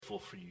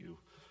grateful for you,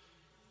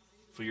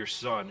 for your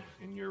Son,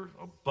 and your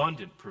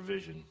abundant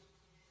provision.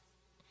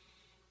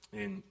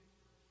 And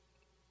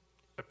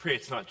I pray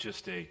it's not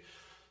just a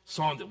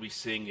song that we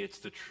sing, it's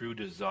the true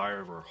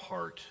desire of our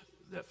heart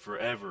that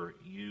forever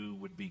you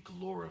would be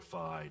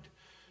glorified,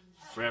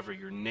 forever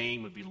your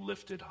name would be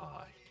lifted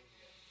high.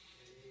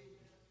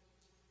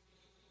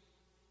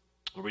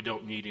 Lord, we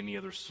don't need any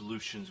other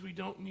solutions, we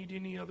don't need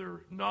any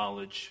other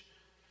knowledge.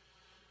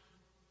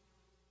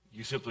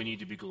 You simply need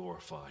to be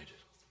glorified.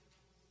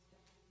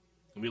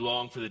 And we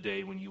long for the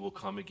day when you will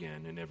come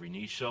again, and every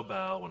knee shall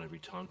bow and every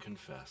tongue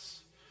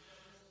confess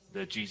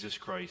that Jesus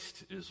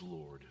Christ is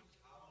Lord.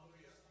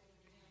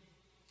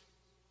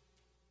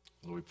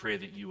 Lord, we pray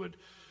that you would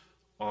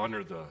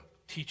honor the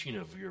teaching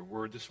of your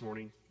word this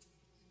morning,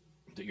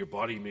 that your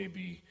body may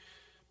be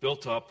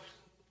built up,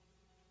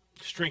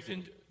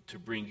 strengthened to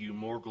bring you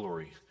more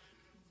glory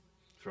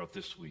throughout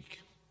this week.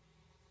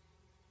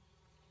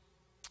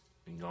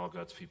 And all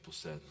God's people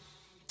said,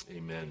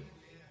 amen.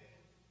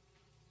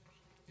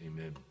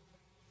 Amen.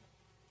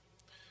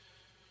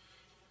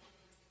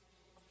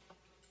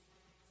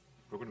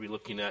 We're going to be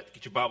looking at,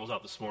 get your Bibles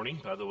out this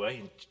morning, by the way.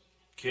 And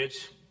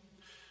kids,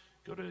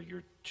 go to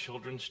your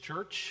children's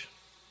church.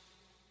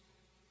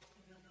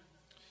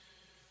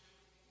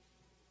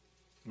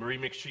 Marie,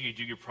 make sure you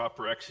do your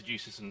proper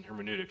exegesis and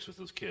hermeneutics with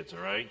those kids, all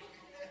right?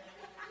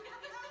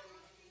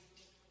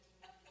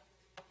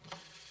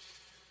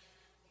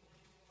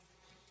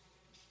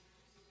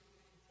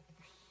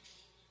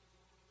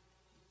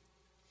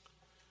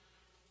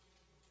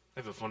 I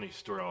have a funny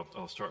story.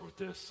 I'll start with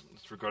this.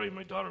 It's regarding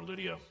my daughter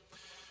Lydia.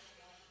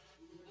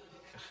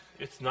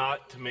 It's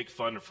not to make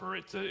fun of her.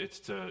 It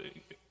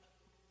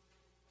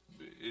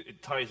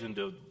ties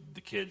into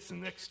the kids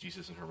and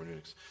exegesis and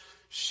hermeneutics.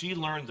 She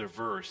learned the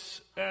verse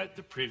at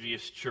the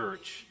previous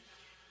church.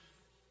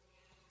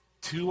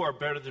 2 are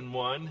better than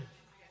 1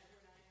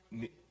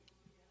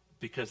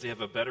 because they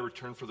have a better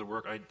return for their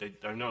work. I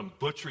know I'm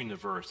butchering the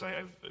verse.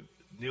 I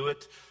knew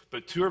it,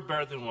 but 2 are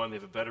better than 1. They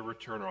have a better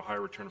return or a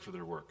higher return for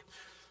their work.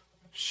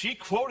 She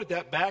quoted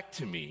that back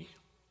to me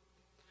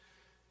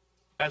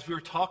as we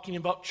were talking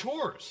about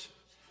chores.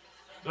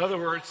 In other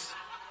words,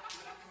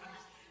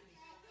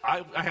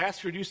 I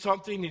asked her to do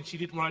something and she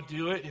didn't want to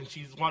do it and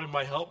she wanted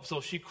my help,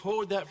 so she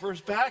quoted that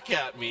verse back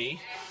at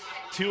me.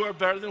 2 are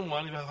better than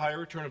 1, they have a higher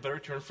return, a better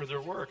return for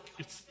their work.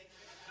 It's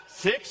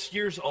 6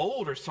 years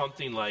old or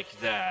something like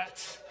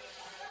that.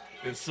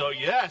 And so,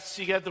 yes,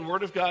 she had the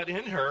Word of God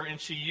in her and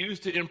she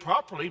used it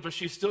improperly, but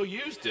she still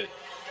used it.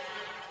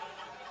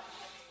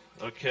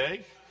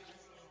 Okay?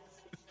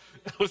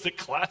 That was a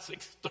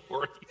classic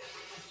story.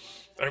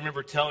 I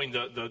remember telling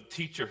the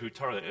teacher who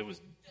taught it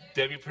was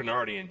Debbie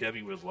Pernardi, and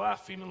Debbie was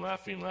laughing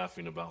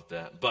about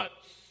that. But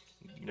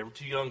you're never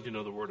too young to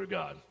know the Word of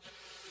God.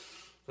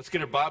 Let's get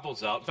our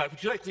Bibles out. In fact,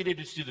 would you like Lydia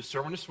to just do the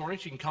sermon this morning?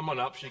 She can come on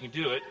up. She can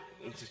do it.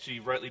 And so she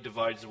rightly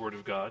divides the Word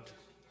of God.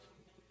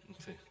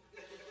 Let's see.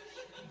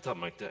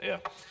 Something like that, yeah.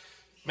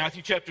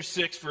 Matthew chapter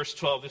 6, verse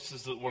 12. This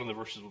is one of the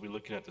verses we'll be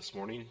looking at this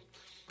morning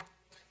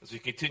as we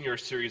continue our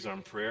series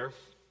on prayer.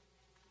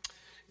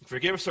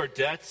 Forgive us our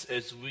debts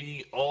as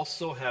we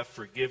also have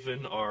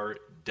forgiven our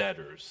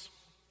debtors.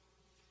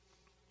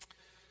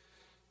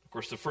 Of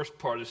course, the first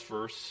part of this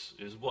verse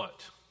is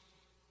what?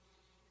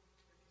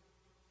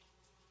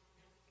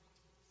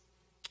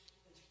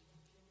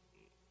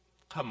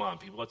 Come on,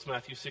 people. What's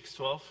Matthew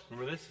 6:12?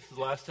 Remember this? This is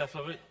the last half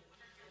of it?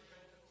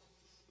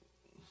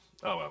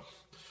 Oh, well.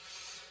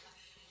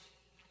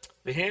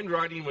 The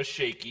handwriting was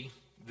shaky.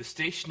 The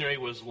stationery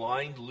was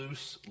lined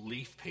loose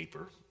leaf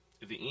paper.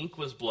 The ink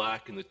was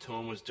black and the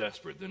tone was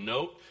desperate. The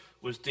note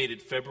was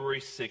dated February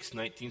 6,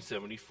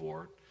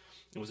 1974.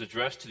 It was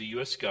addressed to the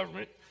U.S.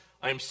 government.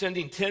 I am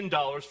sending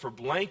 $10 for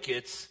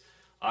blankets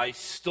I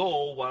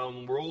stole while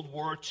in World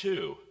War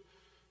II.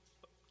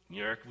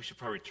 Eric, we should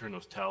probably return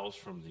those towels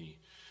from the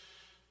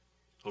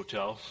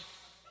hotel.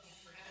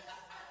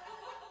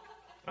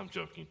 I'm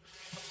joking.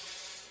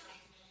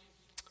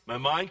 My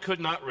mind could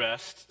not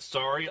rest.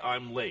 Sorry,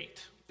 I'm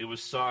late. It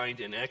was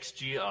signed an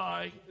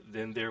XGI.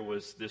 Then there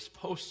was this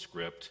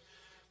postscript.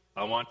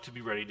 I want to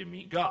be ready to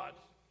meet God.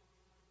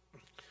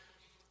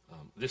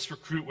 This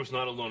recruit was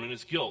not alone in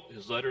his guilt.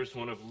 His letter is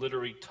one of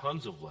literally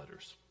tons of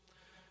letters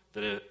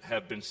that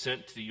have been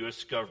sent to the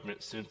U.S.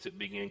 government since it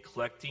began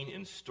collecting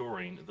and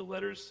storing the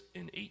letters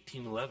in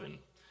 1811.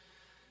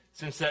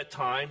 Since that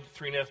time,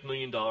 $3.5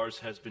 million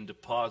has been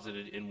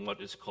deposited in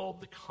what is called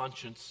the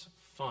Conscience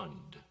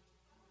Fund.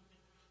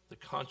 The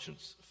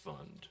Conscience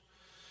Fund.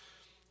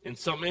 In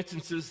some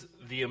instances,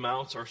 the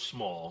amounts are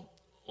small,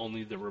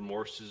 only the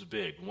remorse is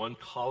big. One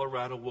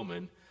Colorado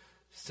woman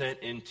sent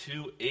in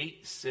 2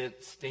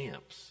 8-cent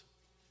stamps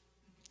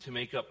to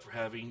make up for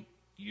having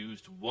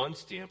used one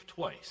stamp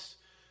twice,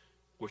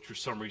 which for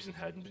some reason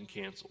hadn't been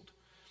canceled.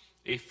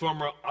 A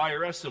former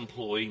IRS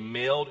employee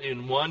mailed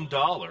in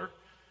 $1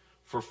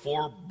 for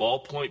 4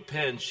 ballpoint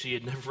pens she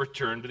had never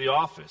returned to the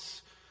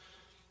office.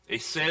 A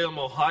Salem,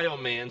 Ohio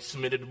man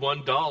submitted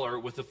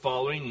 $1 with the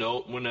following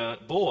note: when a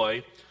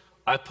boy,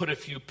 I put a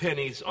few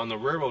pennies on the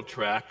railroad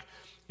track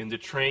and the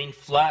train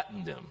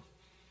flattened them.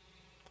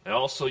 I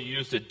also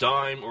used a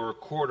dime or a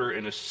quarter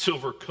in a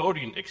silver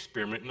coating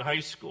experiment in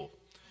high school.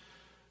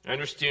 I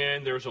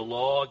understand there's a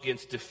law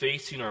against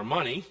defacing our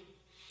money.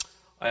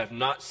 I have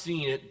not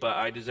seen it, but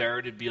I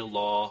desire to be a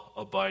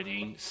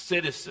law-abiding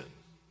citizen.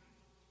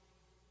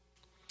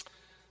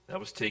 That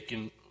was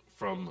taken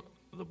from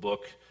the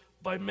book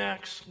by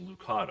Max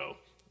Lucado.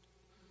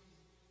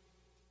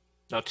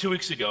 Now, 2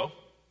 weeks ago,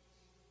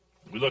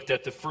 we looked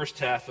at the first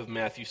half of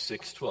Matthew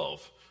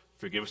 6:12.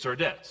 Forgive us our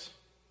debts.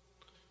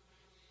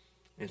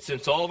 And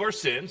since all of our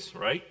sins,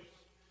 right,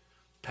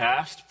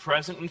 past,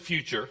 present, and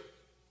future,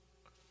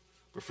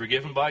 were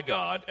forgiven by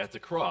God at the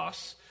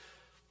cross,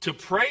 to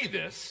pray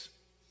this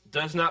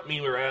does not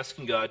mean we're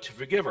asking God to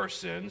forgive our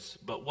sins,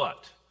 but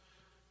what?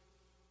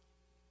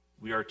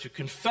 We are to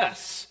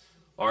confess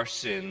our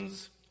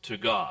sins to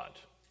God.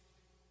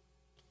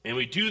 And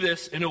we do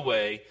this in a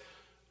way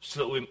so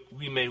that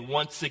we may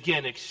once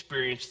again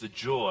experience the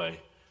joy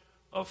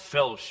of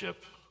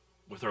fellowship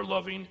with our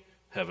loving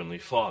Heavenly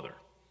Father.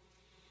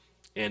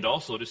 And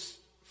also to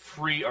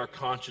free our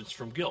conscience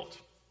from guilt.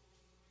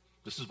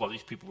 This is why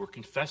these people were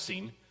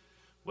confessing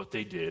what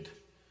they did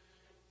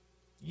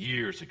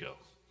years ago.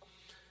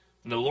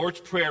 And the Lord's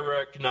Prayer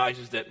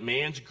recognizes that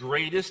man's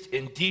greatest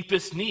and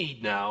deepest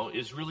need now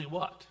is really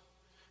what?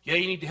 Yeah,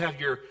 you need to have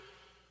your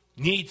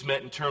needs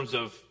met in terms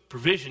of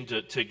provision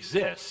to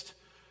exist.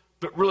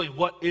 But really,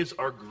 what is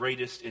our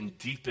greatest and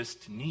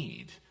deepest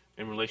need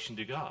in relation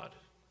to God?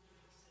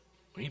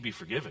 We need to be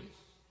forgiven.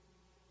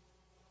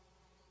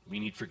 We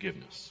need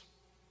forgiveness.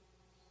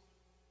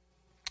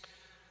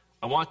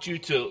 I want you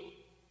to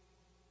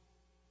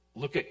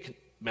look at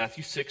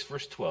Matthew 6,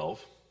 verse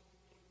 12.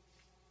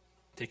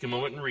 Take a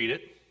moment and read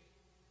it.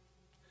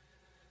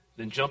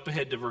 Then jump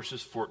ahead to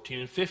verses 14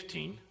 and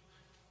 15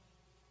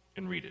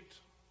 and read it.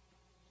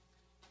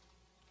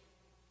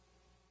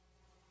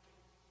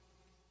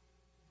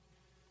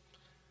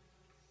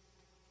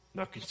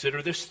 Now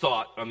consider this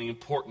thought on the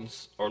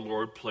importance our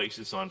Lord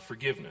places on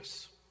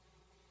forgiveness.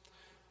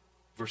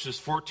 Verses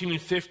 14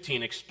 and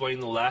 15 explain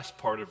the last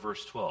part of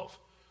verse 12.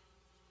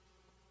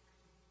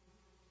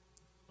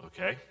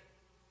 Okay?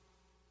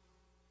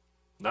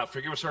 Not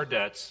forgive us our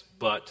debts,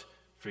 but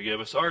forgive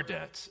us our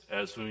debts,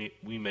 as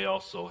we may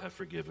also have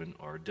forgiven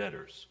our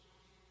debtors.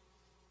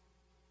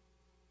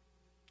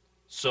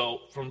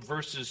 So, from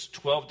verses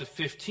 12 to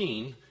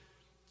 15,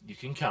 you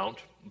can count,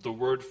 the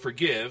word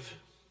forgive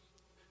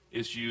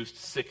is used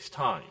 6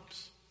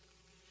 times.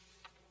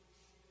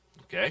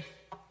 Okay?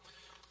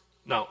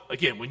 Now,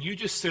 again, when you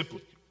just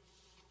simply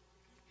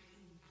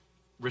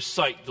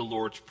recite the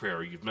Lord's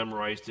Prayer, you've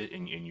memorized it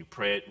and you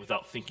pray it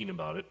without thinking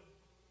about it,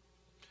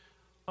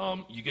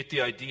 you get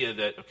the idea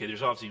that, okay,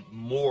 there's obviously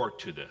more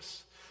to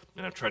this.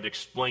 And I've tried to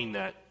explain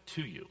that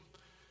to you.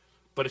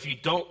 But if you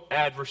don't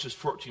add verses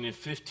 14 and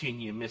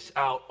 15, you miss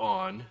out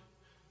on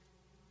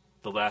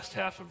the last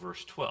half of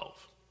verse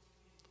 12.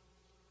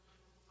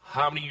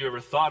 How many of you ever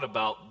thought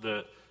about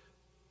the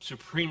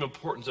supreme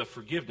importance of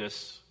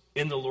forgiveness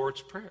in the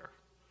Lord's Prayer?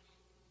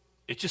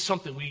 It's just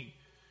something we,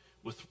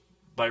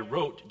 by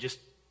rote, just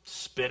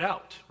spit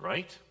out,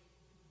 right?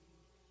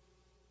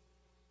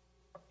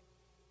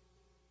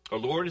 Our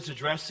Lord is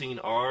addressing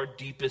our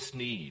deepest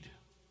need,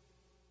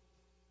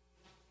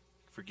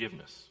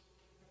 forgiveness.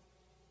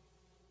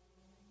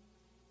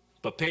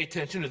 But pay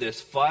attention to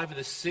this. 5 of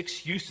the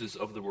 6 uses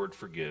of the word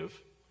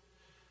forgive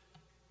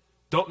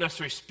don't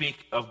necessarily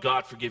speak of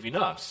God forgiving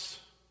us.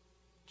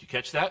 Did you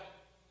catch that?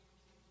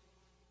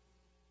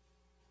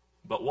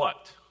 But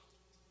what?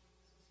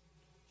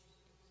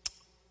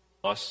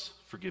 Us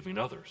forgiving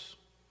others.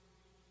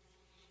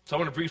 So I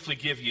want to briefly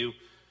give you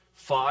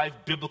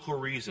 5 biblical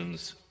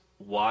reasons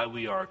why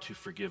we are to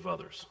forgive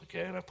others.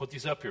 Okay, and I put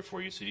these up here for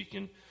you so you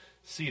can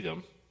see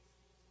them.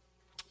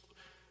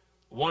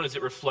 One is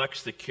it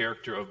reflects the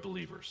character of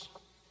believers.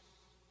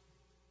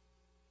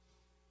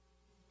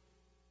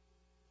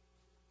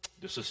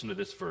 Just listen to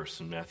this verse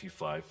in Matthew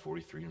 5,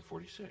 43 and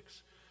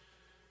 46.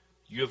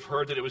 You have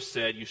heard that it was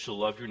said, you shall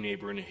love your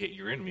neighbor and hate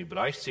your enemy. But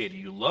I say to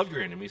you, love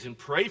your enemies and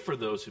pray for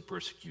those who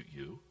persecute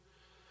you,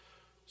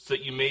 so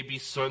that you may be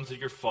sons of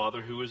your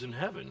Father who is in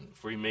heaven.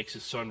 For he makes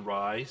his sun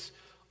rise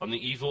on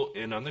the evil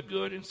and on the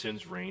good, and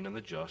sends rain on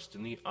the just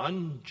and the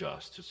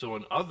unjust. So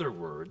in other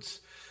words,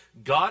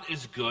 God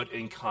is good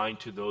and kind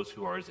to those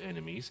who are his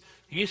enemies.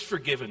 He has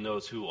forgiven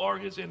those who are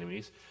his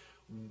enemies.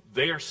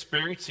 They are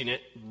experiencing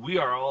it. We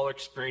are all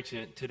experiencing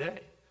it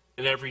today.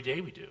 And every day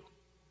we do.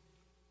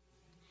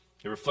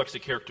 It reflects the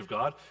character of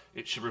God.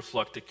 It should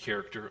reflect the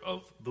character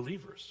of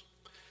believers.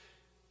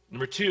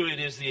 Number 2, it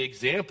is the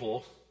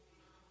example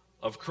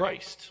of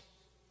Christ.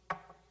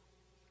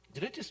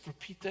 Did I just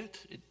repeat that?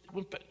 It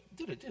went back.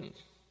 Did it? Didn't.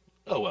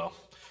 Oh, well.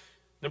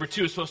 Number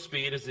 2 is supposed to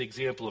be, it is the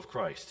example of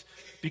Christ.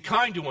 Be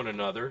kind to one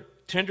another,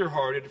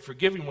 tender-hearted,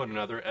 forgiving one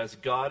another, as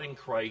God in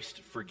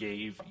Christ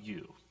forgave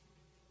you.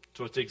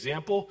 So it's the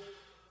example.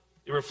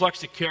 It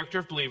reflects the character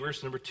of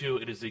believers. Number 2,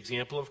 it is the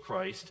example of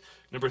Christ.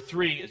 Number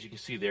 3, as you can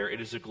see there, it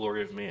is the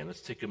glory of man.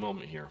 Let's take a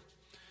moment here.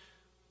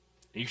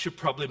 And you should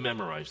probably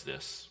memorize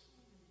this.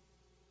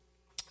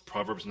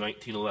 Proverbs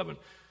 19:11.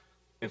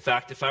 In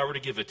fact, if I were to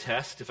give a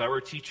test, if I were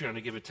a teacher and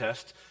I give a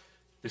test,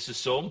 this is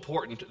so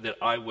important that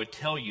I would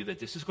tell you that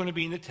this is going to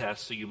be in the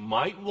test, so you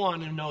might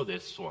want to know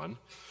this one,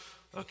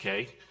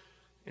 okay?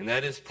 And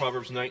that is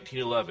Proverbs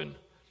 19:11.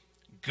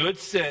 Good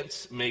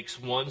sense makes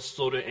one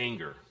slow to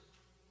anger.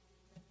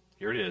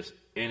 Here it is.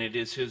 And it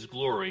is his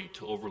glory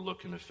to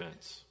overlook an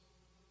offense.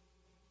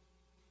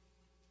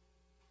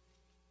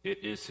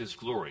 It is his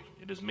glory.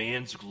 It is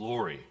man's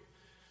glory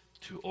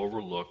to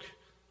overlook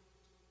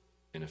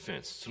an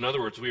offense. So in other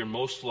words, we are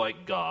most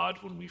like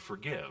God when we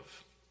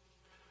forgive.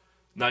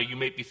 Now you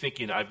may be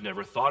thinking, I've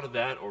never thought of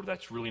that, or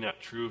that's really not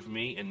true of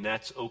me, and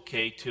that's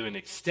okay to an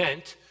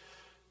extent,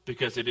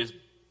 because it is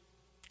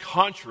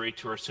contrary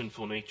to our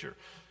sinful nature.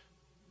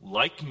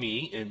 Like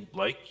me and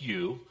like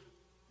you,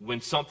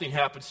 when something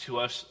happens to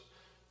us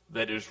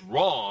that is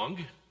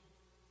wrong,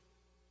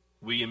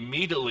 we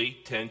immediately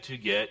tend to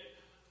get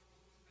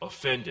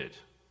offended.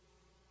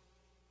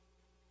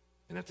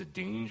 And that's a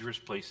dangerous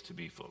place to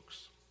be,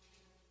 folks.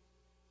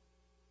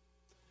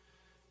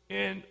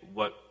 And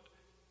what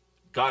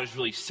God is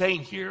really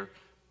saying here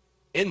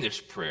in this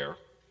prayer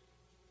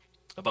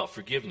about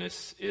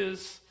forgiveness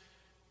is,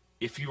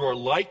 if you are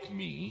like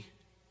me,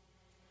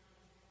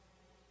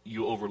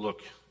 you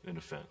overlook an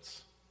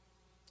offense.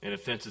 And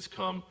offenses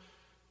come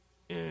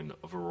in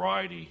a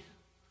variety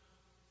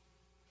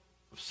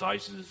of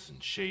sizes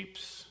and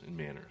shapes and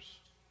manners.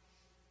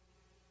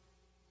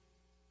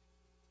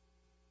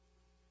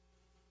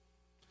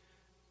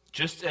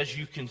 Just as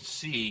you can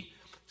see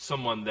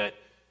someone that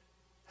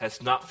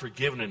has not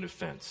forgiven an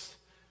offense,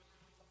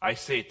 I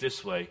say it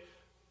this way,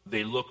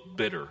 they look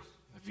bitter.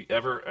 Have you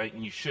ever,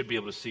 and you should be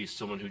able to see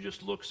someone who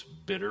just looks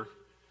bitter.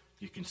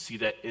 You can see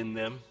that in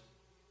them.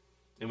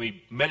 And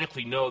we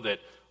medically know that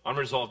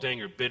unresolved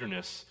anger,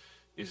 bitterness,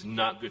 is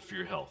not good for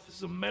your health. This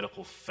is a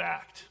medical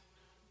fact,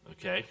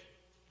 okay?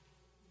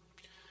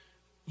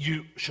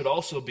 You should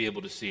also be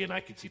able to see, and I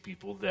can see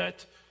people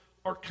that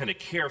are kind of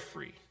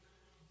carefree.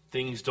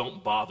 Things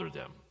don't bother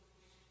them.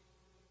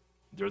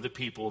 They're the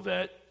people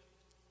that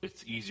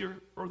it's easier,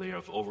 or they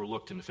have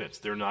overlooked an offense.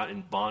 They're not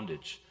in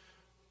bondage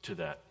to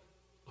that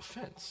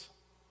offense.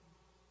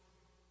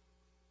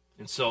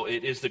 And so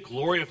it is the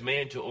glory of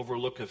man to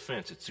overlook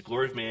offense. It's the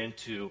glory of man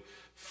to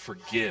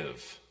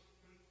forgive.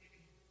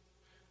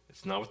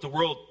 It's not what the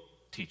world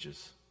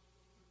teaches.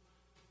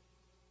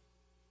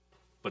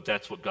 But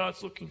that's what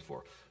God's looking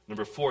for.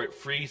 Number 4, it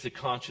frees the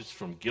conscience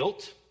from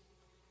guilt.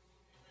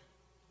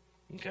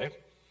 Okay?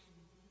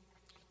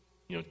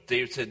 You know,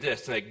 David said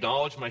this, "I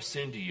acknowledged my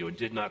sin to you and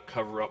did not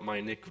cover up my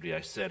iniquity.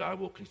 I said, I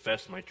will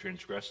confess my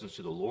transgressions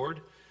to the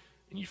Lord,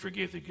 and you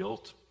forgave the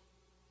guilt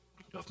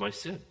of my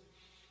sin."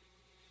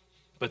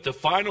 But the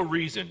final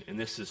reason, and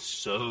this is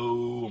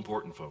so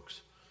important,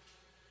 folks,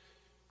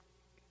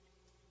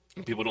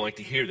 and people don't like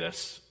to hear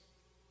this,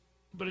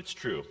 but it's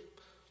true.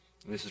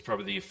 And this is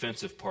probably the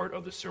offensive part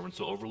of the sermon,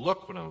 so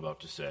overlook what I'm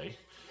about to say.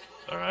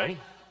 All right?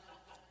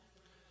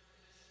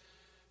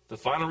 The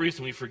final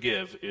reason we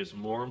forgive is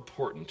more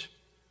important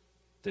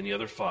than the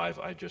other 5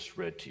 I just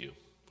read to you,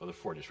 other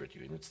 4 I just read to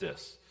you, and it's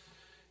this.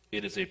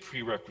 It is a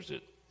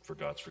prerequisite for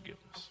God's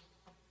forgiveness.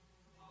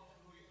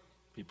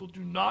 People do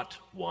not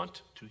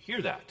want to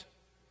hear that.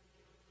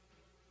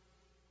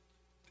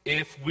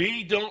 If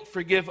we don't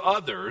forgive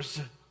others,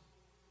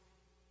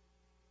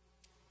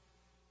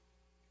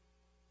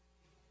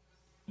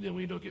 then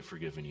we don't get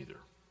forgiven either.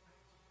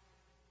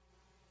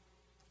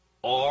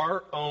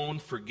 Our own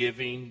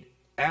forgiving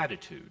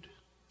attitude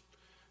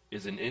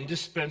is an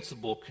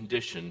indispensable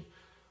condition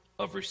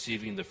of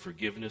receiving the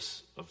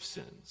forgiveness of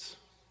sins.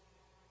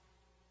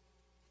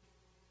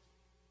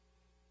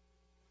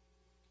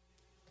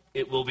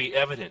 It will be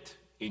evident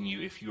in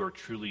you if you are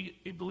truly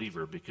a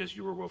believer, because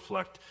you will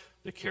reflect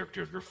the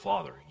character of your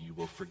Father. You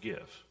will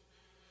forgive.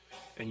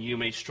 And you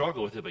may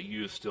struggle with it, but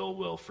you still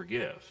will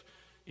forgive.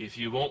 If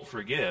you won't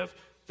forgive,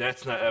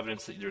 that's not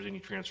evidence that there's any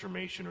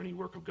transformation or any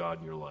work of God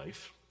in your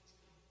life.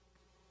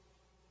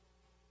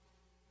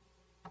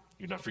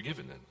 You're not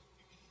forgiven then.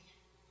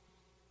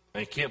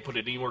 I can't put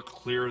it any more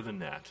clear than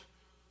that.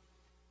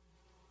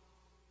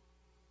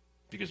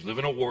 Because we live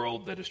in a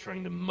world that is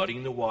trying to muddy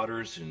the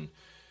waters and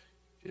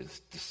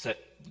is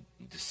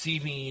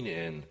deceiving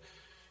and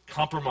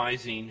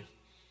compromising.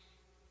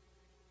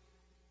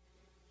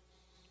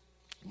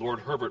 Lord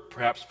Herbert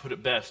perhaps put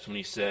it best when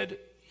he said,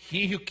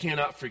 "He who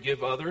cannot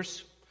forgive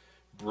others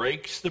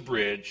breaks the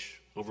bridge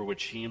over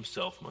which he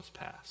himself must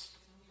pass."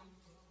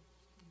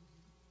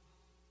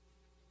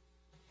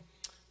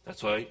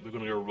 That's why we're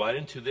going to go right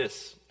into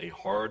this, a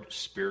hard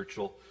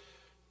spiritual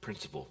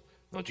principle.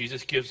 Now,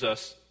 Jesus gives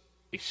us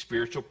a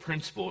spiritual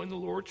principle in the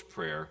Lord's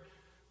Prayer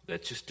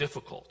that's just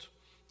difficult.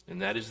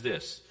 And that is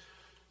this: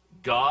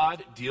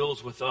 God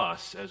deals with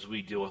us as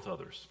we deal with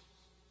others.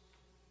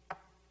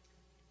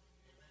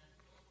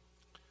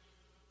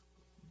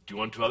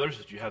 Do unto others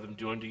as you have them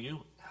do unto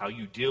you. How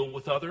you deal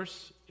with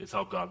others is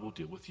how God will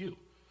deal with you.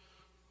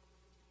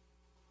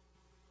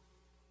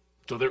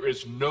 So there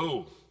is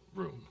no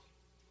room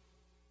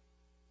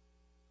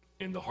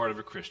in the heart of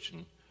a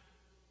Christian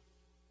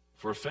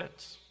for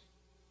offense,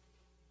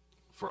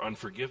 for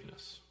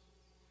unforgiveness,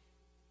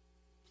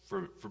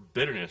 for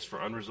bitterness,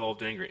 for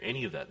unresolved anger,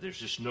 any of that. There's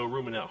just no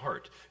room in that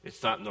heart.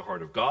 It's not in the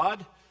heart of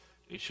God.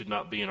 It should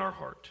not be in our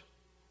heart.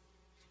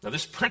 Now,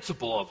 this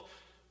principle of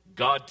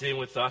God dealing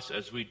with us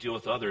as we deal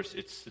with others,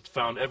 it's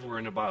found everywhere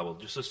in the Bible.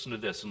 Just listen to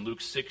this in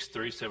Luke 6,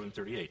 37,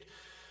 38.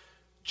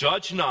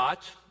 Judge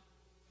not,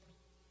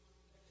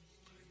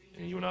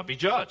 and you will not be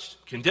judged.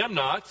 Condemn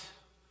not,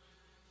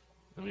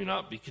 and you will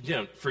not be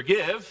condemned.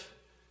 Forgive,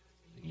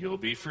 and you will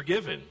be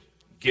forgiven.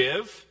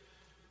 Give,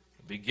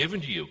 be given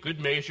to you.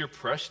 Good measure,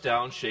 pressed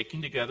down,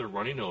 shaken together,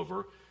 running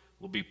over,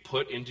 will be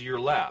put into your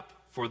lap.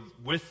 For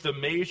with the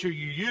measure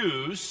you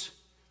use,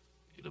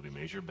 it'll be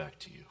measured back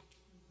to you.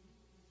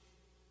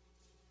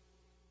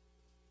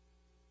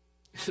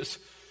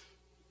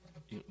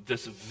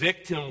 This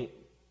victim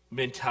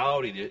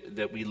mentality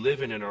that we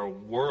live in our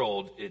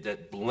world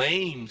that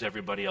blames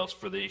everybody else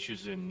for the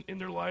issues in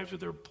their lives or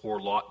their poor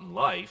lot in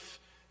life.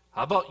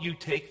 How about you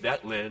take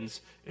that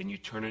lens and you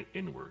turn it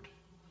inward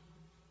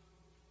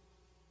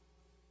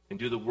and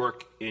do the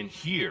work in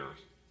here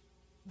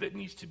that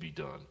needs to be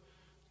done?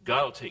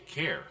 God will take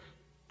care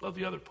of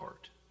the other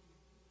part.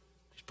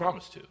 He's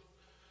promised to.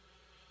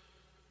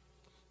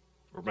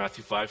 Or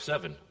Matthew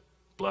 5:7,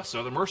 blessed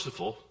are the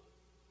merciful,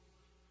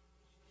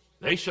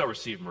 they shall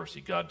receive mercy.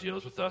 God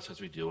deals with us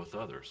as we deal with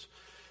others.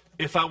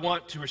 If I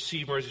want to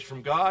receive mercy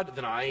from God,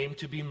 then I aim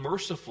to be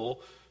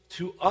merciful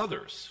to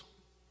others.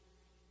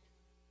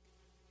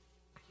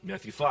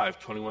 Matthew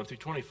 5:21 through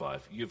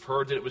 25. You've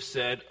heard that it was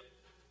said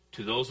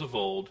to those of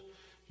old,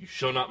 you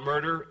shall not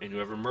murder, and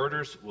whoever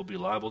murders will be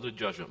liable to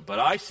judgment. But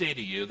I say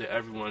to you that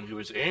everyone who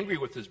is angry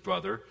with his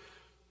brother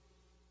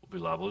will be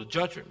liable to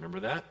judgment. Remember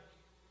that?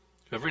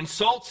 Whoever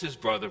insults his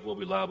brother will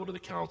be liable to the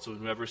council,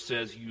 and whoever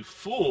says, you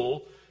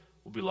fool,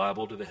 will be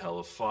liable to the hell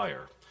of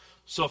fire.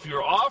 So if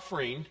you're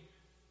offering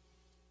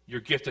your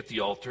gift at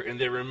the altar, and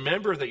they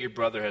remember that your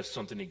brother has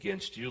something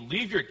against you,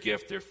 leave your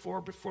gift,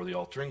 therefore, before the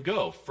altar and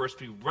go. First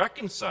be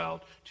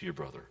reconciled to your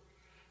brother,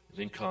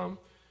 then come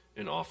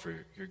and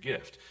offer your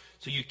gift.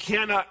 So you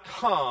cannot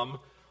come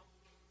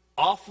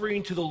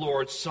offering to the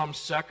Lord some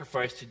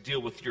sacrifice to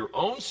deal with your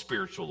own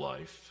spiritual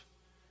life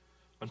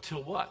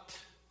until what?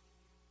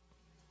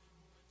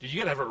 You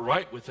got to have it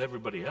right with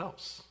everybody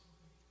else.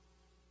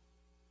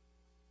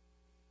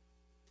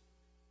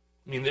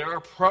 I mean, there are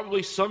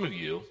probably some of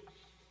you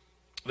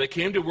that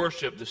came to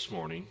worship this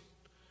morning,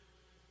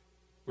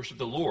 worship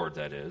the Lord,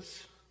 that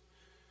is,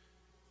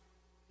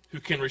 who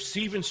can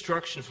receive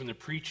instruction from the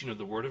preaching of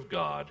the Word of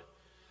God,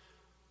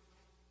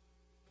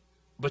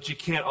 but you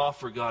can't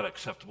offer God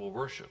acceptable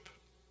worship.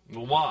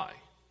 Well, why?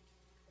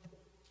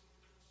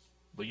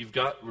 Well, you've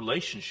got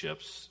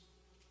relationships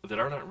that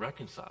are not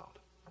reconciled.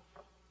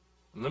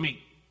 And let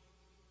me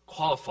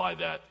qualify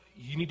that.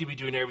 You need to be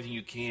doing everything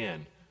you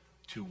can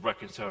to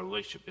reconcile a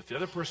relationship. If the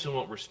other person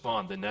won't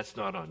respond, then that's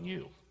not on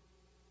you.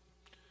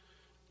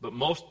 But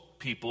most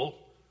people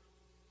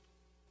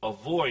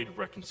avoid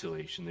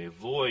reconciliation. They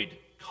avoid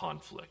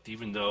conflict,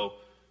 even though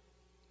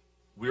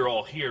we're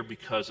all here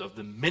because of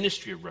the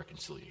ministry of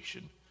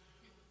reconciliation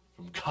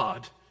from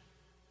God,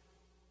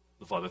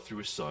 the Father, through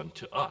His Son,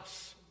 to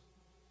us.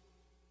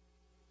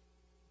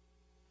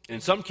 In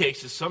some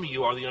cases, some of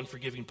you are the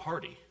unforgiving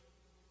party.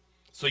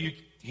 So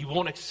He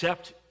won't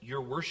accept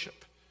your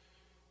worship.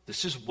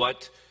 This is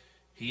what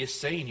He is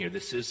saying here.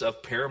 This is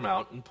of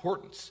paramount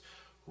importance.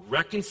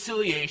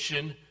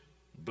 Reconciliation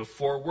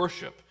before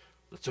worship.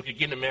 Let's look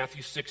again at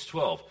Matthew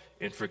 6:12.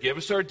 And forgive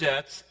us our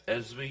debts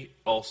as we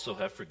also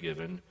have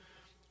forgiven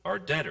our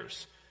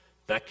debtors.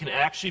 That can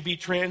actually be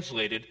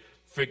translated,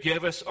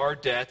 forgive us our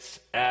debts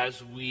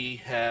as we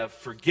have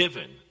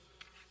forgiven.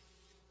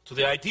 So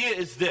the idea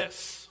is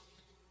this.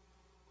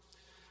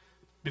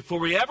 Before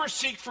we ever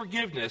seek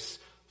forgiveness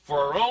for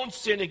our own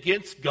sin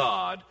against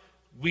God,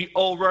 we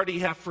already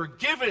have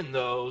forgiven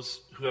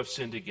those who have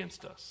sinned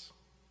against us.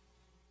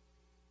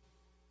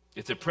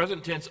 It's a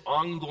present tense,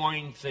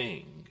 ongoing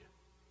thing.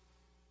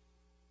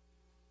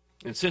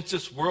 And since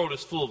this world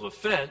is full of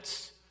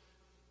offense,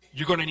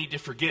 you're going to need to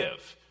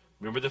forgive.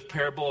 Remember the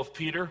parable of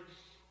Peter?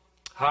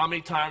 How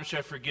many times should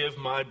I forgive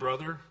my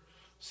brother?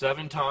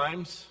 7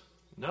 times?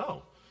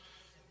 No.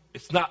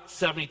 It's not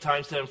 70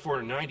 times 7,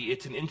 490.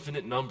 It's an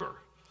infinite number.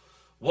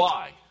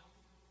 Why?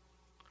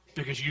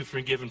 Because you've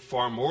forgiven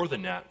far more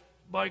than that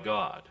by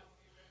God.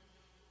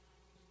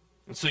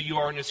 And so you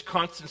are in this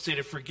constant state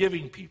of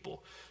forgiving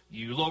people.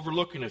 You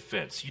overlook an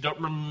offense. You don't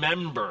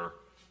remember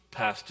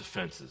past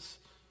offenses.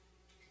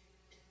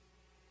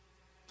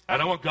 I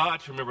don't want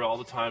God to remember all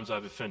the times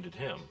I've offended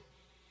Him.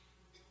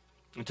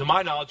 And to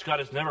my knowledge, God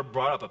has never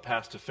brought up a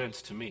past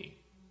offense to me.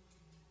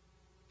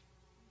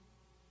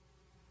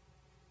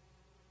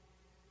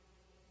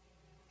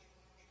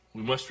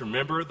 We must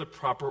remember the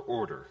proper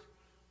order.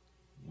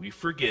 We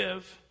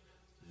forgive,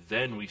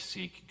 then we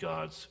seek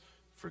God's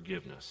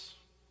forgiveness.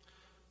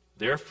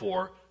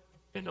 Therefore,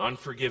 an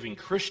unforgiving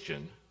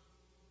Christian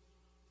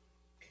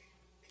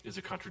is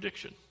a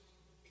contradiction.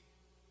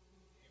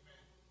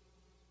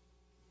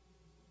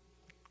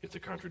 It's a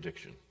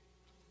contradiction.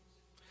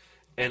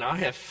 And I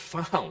have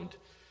found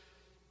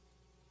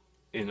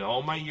in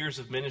all my years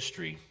of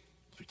ministry,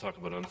 as we talk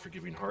about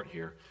unforgiving heart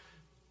here,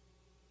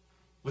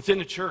 within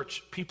the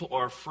church, people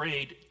are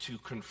afraid to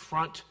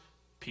confront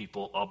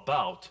people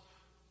about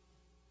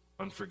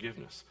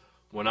unforgiveness.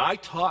 When I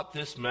taught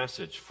this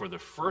message for the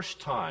first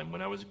time,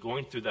 when I was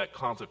going through that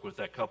conflict with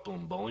that couple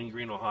in Bowling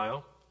Green,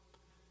 Ohio,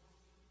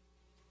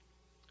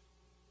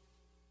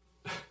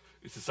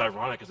 it's just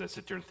ironic as I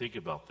sit there and think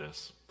about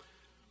this.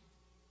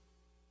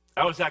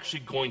 I was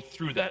actually going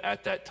through that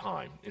at that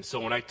time. And so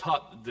when I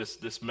taught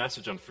this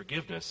message on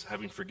forgiveness,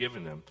 having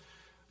forgiven them,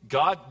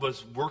 God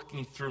was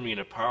working through me in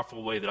a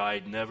powerful way that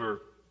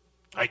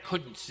I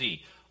couldn't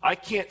see. I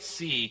can't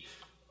see,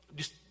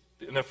 just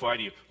an FYI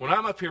to you, when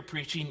I'm up here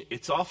preaching,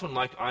 it's often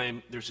like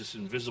there's this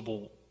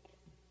invisible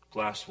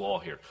glass wall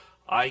here.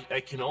 I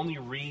can only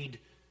read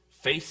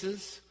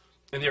faces,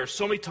 and there are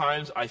so many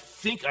times I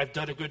think I've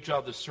done a good job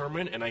of the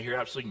sermon, and I hear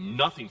absolutely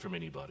nothing from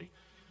anybody.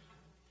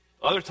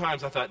 Other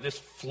times I thought this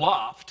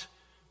flopped,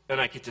 and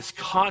I get this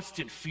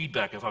constant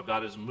feedback of how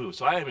God has moved.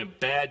 So I am a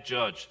bad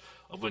judge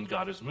of when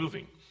God is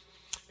moving.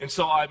 And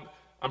so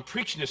I'm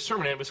preaching this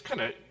sermon, and it was kind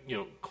of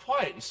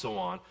quiet and so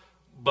on.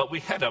 But we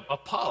had a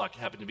potluck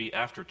happened to be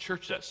after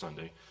church that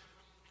Sunday,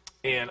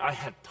 and I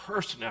had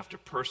person after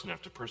person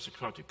after person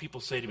come up to me.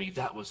 People say to me,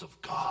 "That was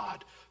of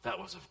God. That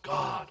was of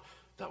God.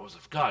 That was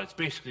of God." It's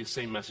basically the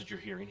same message you're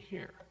hearing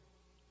here.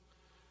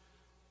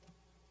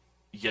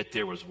 Yet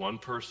there was one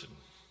person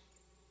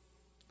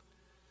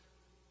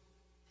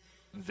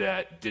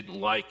that didn't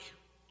like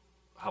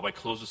how I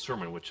closed the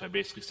sermon, which I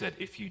basically said,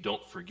 if you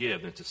don't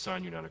forgive, then it's a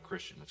sign you're not a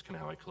Christian. That's kind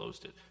of how I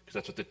closed it, because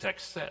that's what the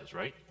text says,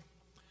 right?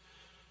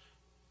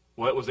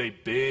 Well, it was a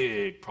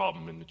big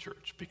problem in the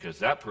church, because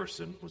that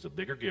person was a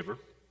bigger giver,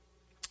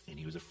 and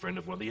he was a friend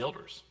of one of the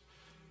elders.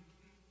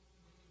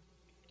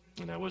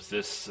 And I was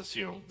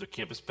the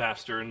campus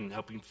pastor and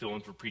helping fill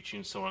in for preaching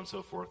and so on and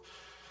so forth.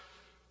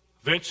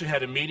 Eventually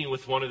had a meeting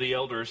with one of the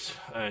elders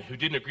who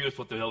didn't agree with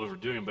what the elders were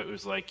doing, but it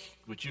was like,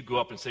 would you go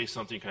up and say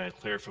something, kind of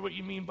clarify what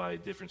you mean by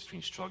the difference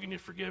between struggling to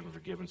forgive and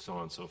forgive and so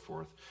on and so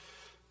forth.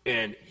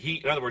 And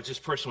in other words, this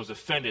person was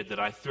offended that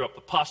I threw up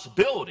the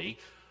possibility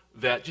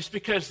that just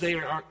because they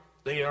aren't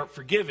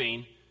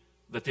forgiving,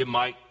 that they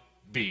might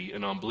be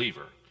an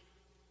unbeliever.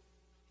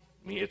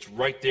 I mean, it's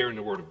right there in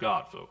the Word of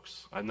God,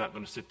 folks. I'm not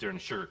going to sit there and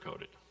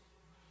sugarcoat it.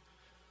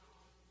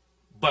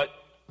 But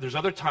there's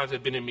other times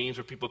I've been in meetings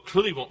where people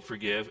clearly won't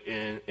forgive,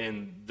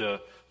 and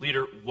the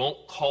leader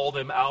won't call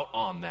them out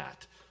on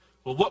that.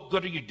 Well, what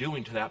good are you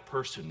doing to that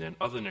person then,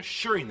 other than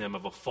assuring them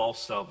of a false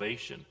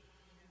salvation?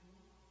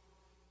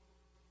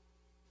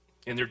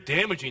 And they're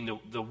damaging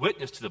the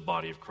witness to the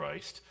body of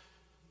Christ,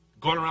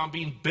 going around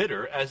being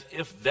bitter as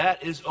if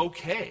that is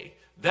okay.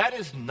 That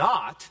is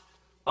not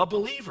a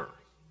believer.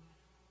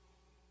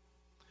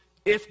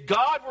 If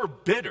God were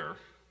bitter,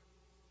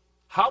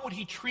 how would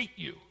he treat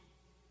you?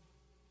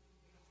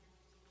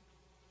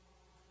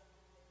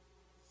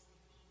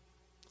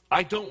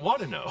 I don't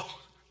want to know.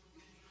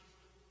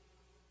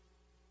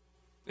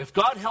 If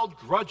God held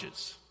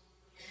grudges,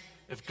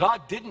 if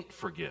God didn't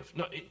forgive,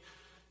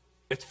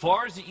 as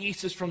far as the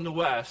east is from the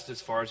west,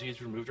 as far as he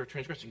has removed our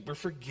transgression, we're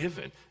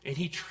forgiven. And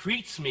he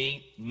treats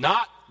me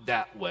not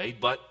that way,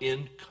 but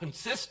in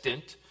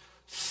consistent,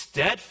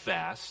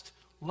 steadfast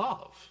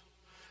love.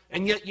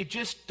 And yet you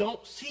just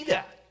don't see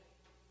that,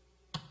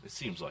 it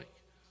seems like.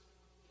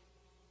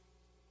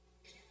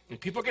 And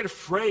people get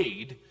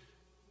afraid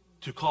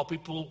to call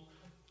people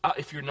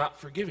if you're not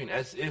forgiving,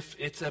 as if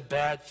it's a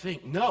bad thing.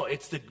 No,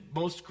 it's the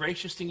most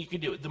gracious thing you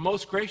can do. The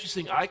most gracious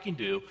thing I can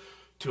do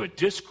to a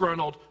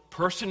disgruntled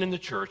person in the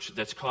church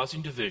that's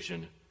causing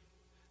division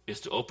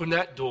is to open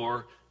that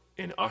door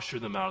and usher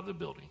them out of the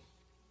building.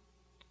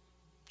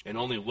 And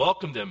only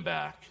welcome them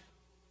back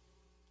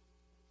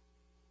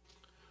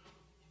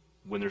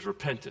when there's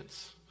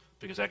repentance.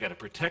 Because I got to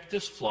protect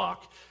this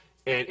flock,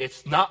 and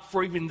it's not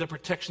for even the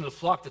protection of the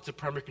flock that's the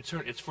primary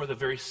concern. It's for the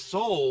very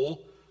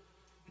soul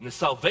and the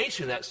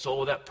salvation of that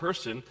soul, of that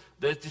person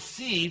that is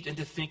deceived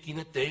into thinking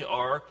that they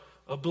are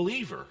a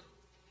believer.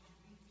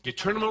 You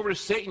turn them over to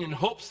Satan in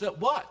hopes that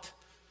what?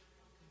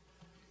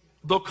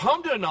 They'll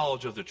come to a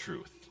knowledge of the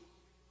truth.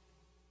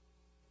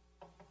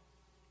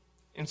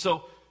 And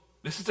so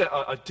this is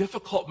a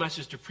difficult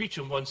message to preach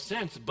in one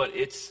sense, but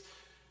it's,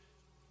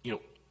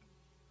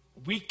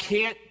 we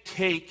can't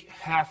take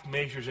half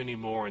measures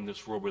anymore in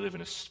this world we live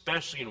in,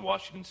 especially in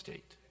Washington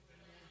State.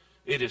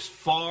 It is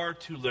far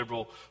too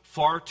liberal,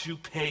 far too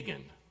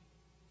pagan.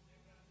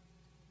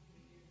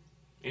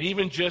 And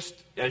even just,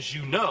 as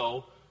you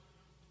know,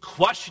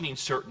 questioning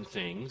certain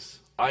things,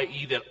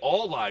 i.e. that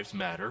all lives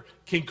matter,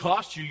 can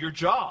cost you your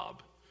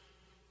job.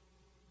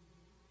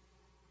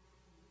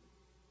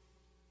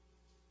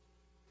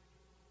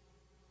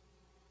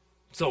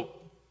 So,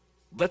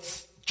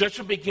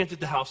 judgment begins at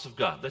the house of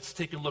God. Let's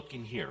take a look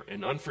in here,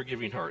 an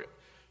unforgiving heart.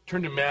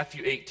 Turn to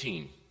Matthew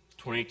 18,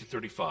 28 to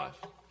 35.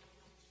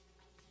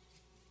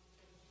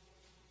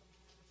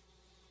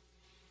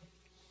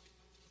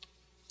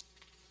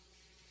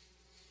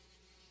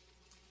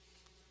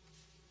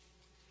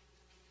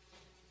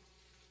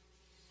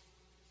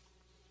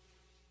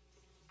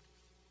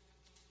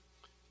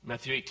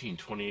 Matthew 18,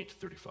 28 to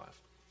 35.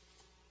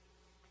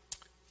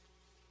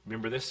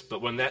 Remember this? But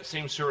when that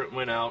same servant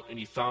went out and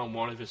he found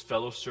one of his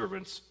fellow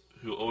servants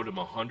who owed him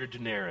 100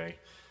 denarii,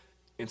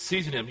 and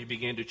seizing him, he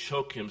began to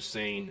choke him,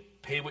 saying,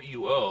 "Pay what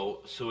you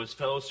owe." So his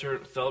fellow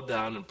servant fell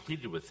down and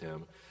pleaded with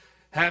him,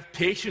 "Have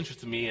patience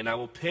with me, and I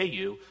will pay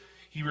you."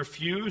 He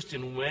refused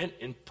and went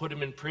and put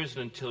him in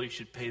prison until he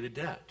should pay the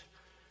debt.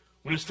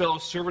 When his fellow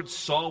servants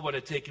saw what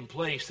had taken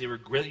place, they were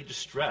greatly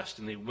distressed,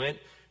 and they went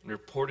and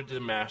reported to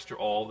the master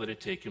all that had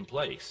taken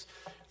place.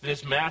 Then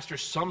his master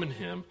summoned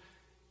him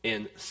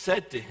and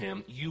said to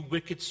him, "You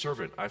wicked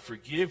servant, I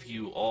forgive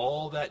you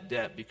all that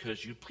debt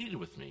because you pleaded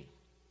with me.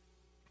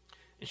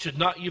 And should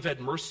not you have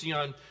had mercy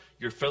on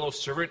your fellow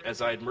servant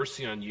as I had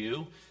mercy on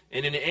you?"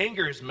 And in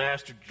anger his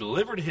master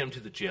delivered him to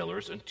the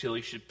jailers until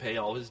he should pay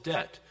all his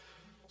debt.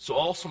 So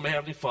also my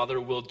heavenly Father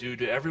will do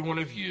to every one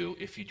of you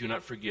if you do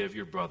not forgive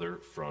your brother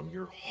from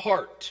your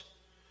heart.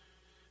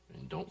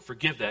 And don't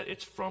forgive that,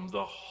 it's from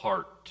the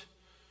heart.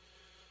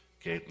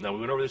 Okay, now we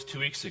went over this 2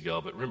 weeks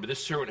ago, but remember,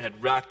 this servant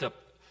had racked up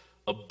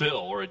a bill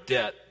or a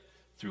debt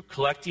through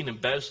collecting,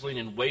 embezzling,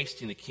 and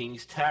wasting the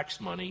king's tax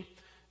money.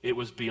 It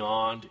was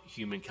beyond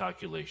human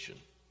calculation.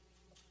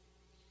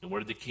 And what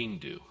did the king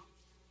do?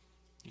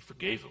 He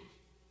forgave him.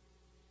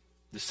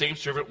 The same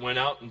servant went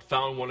out and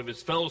found one of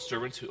his fellow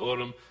servants who owed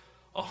him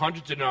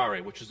 100 denarii,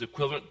 which is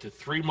equivalent to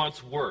 3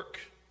 months' work.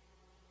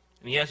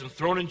 And he has him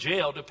thrown in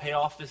jail to pay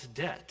off this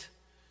debt.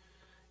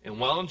 And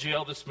while in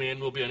jail, this man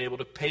will be unable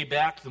to pay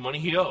back the money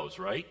he owes,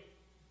 right?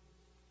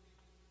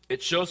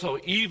 It shows how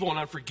evil and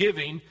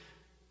unforgiving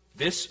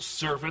this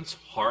servant's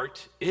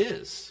heart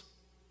is.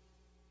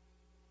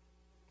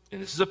 And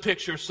this is a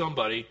picture of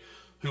somebody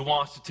who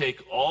wants to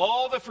take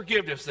all the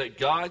forgiveness that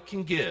God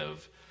can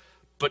give,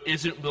 but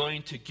isn't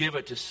willing to give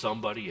it to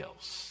somebody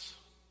else.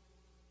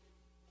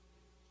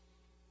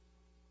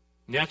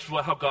 And that's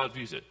how God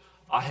views it.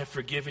 I have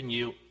forgiven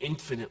you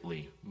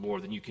infinitely more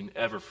than you can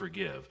ever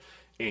forgive.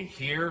 And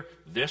here,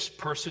 this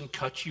person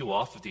cuts you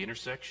off at the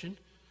intersection,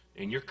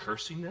 and you're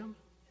cursing them?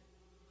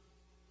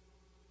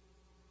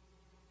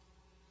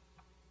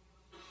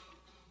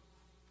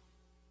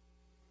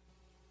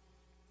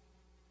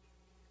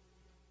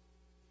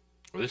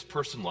 Or this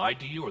person lied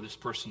to you, or this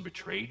person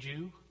betrayed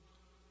you.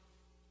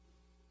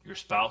 Your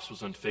spouse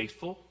was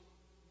unfaithful.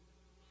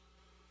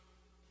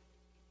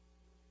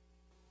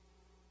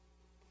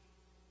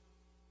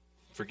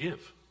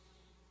 Forgive.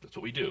 That's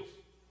what we do.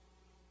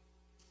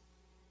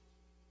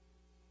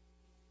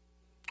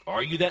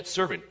 Are you that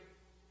servant?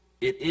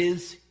 It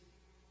is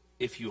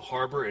if you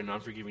harbor an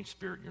unforgiving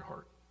spirit in your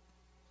heart.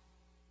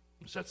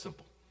 It's that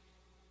simple.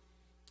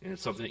 And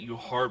it's something that you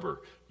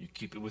harbor. You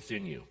keep it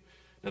within you.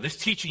 Now, this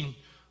teaching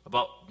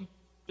about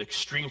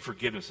extreme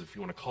forgiveness, if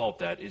you want to call it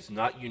that, is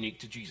not unique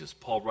to Jesus.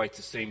 Paul writes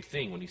the same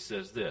thing when he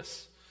says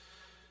this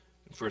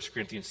in 1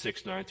 Corinthians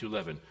 6, 9 through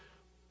 11.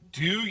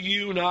 Do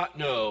you not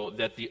know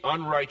that the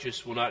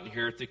unrighteous will not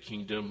inherit the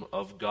kingdom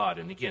of God?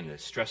 And again,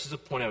 this stresses a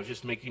point I was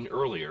just making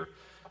earlier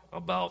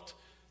about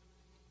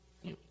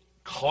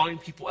calling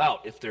people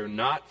out. If they're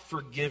not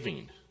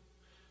forgiving,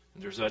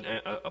 and there's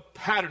a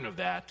pattern of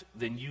that,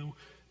 then you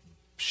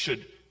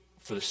should,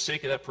 for the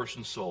sake of that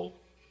person's soul,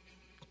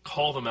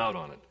 call them out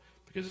on it.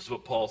 Because this is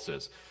what Paul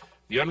says.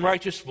 The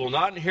unrighteous will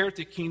not inherit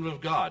the kingdom of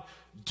God.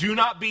 Do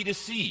not be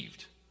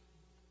deceived.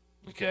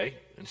 Okay?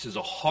 And this is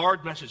a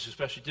hard message,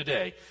 especially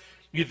today.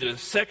 Neither the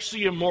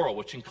sexually immoral,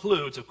 which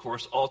includes, of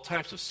course, all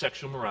types of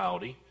sexual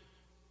morality,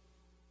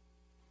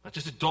 not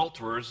just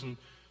adulterers and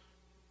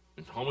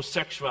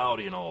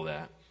homosexuality and all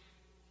that.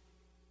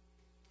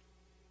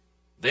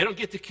 They don't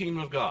get the kingdom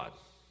of God.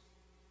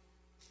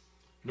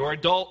 Nor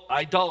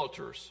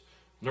idolaters,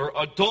 nor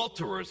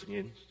adulterers,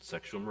 again,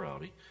 sexual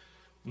immorality,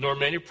 nor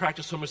men who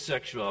practice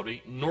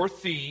homosexuality, nor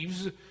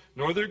thieves,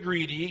 nor the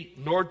greedy,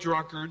 nor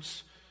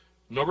drunkards,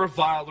 nor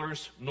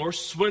revilers, nor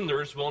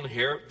swindlers will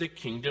inherit the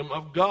kingdom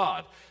of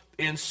God.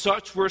 And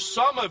such were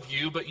some of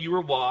you, but you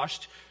were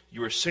washed,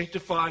 you were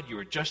sanctified, you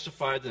were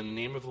justified in the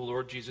name of the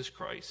Lord Jesus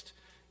Christ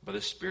by the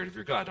Spirit of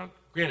your God. Now,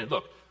 granted,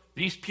 look,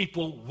 these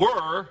people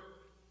were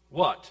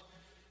what?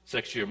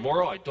 Sexually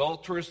immoral,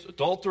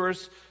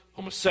 adulterers,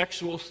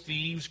 homosexuals,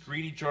 thieves,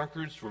 greedy,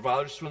 drunkards,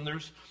 revilers,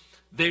 swindlers.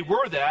 They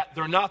were that.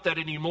 They're not that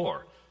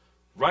anymore.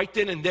 Right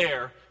then and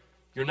there,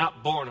 you're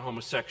not born a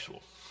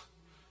homosexual.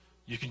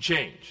 You can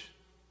change.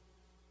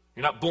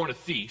 You're not born a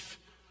thief.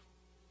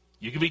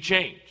 You can be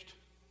changed.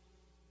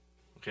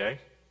 Okay?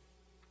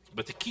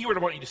 But the key word I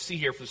want you to see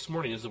here for this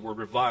morning is the word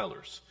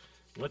revilers.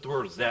 What the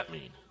word does that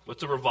mean?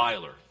 What's a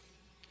reviler?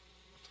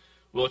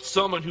 Well, it's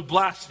someone who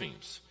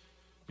blasphemes.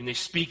 I mean, they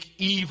speak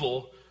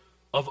evil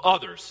of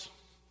others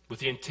with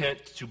the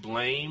intent to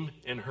blame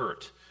and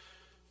hurt.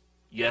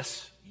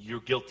 Yes, you're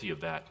guilty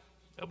of that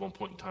at one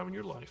point in time in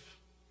your life.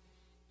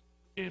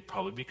 And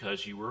probably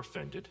because you were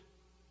offended,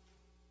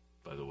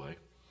 by the way.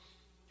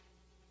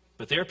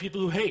 But there are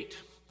people who hate.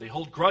 They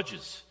hold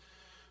grudges.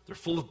 They're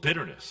full of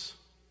bitterness.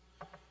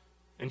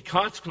 And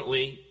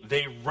consequently,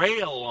 they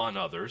rail on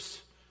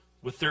others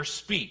with their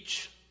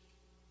speech.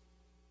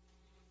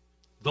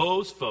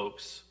 Those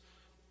folks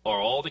are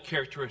all the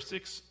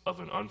characteristics of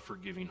an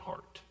unforgiving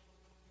heart.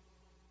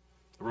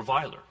 A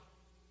reviler.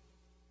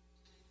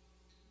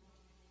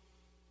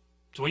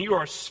 So when you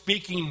are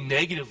speaking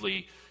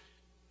negatively,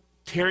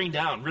 tearing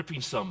down,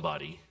 ripping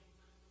somebody,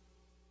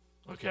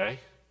 okay,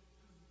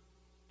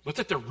 what's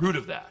at the root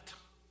of that?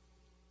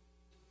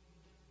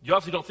 You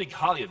obviously don't think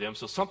highly of them,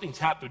 so something's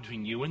happened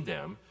between you and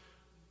them,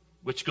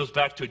 which goes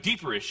back to a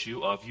deeper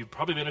issue of you've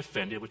probably been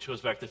offended, which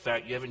goes back to the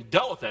fact you haven't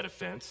dealt with that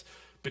offense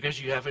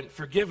because you haven't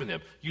forgiven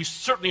them. You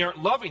certainly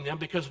aren't loving them,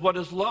 because what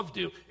does love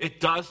do?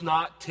 It does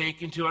not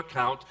take into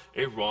account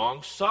a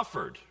wrong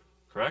suffered,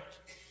 correct?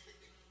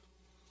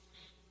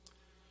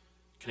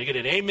 Can I get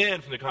an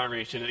amen from the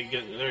congregation?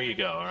 There you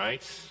go, all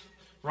right?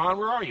 Ron,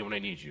 where are you when I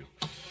need you?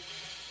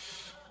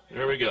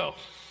 There we go.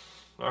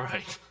 All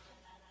right.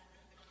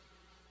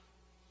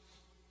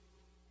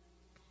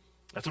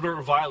 That's what a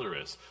reviler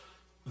is.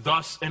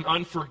 Thus, an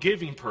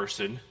unforgiving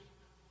person,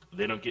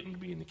 they don't get to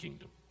be in the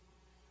kingdom.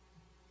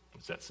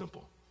 It's that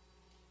simple.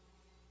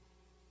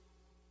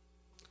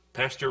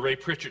 Pastor Ray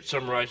Pritchard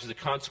summarizes the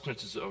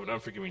consequences of an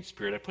unforgiving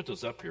spirit. I put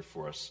those up here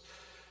for us.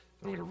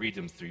 I'm going to read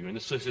them through you. And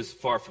this list is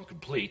far from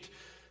complete.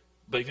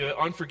 But if you have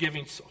an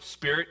unforgiving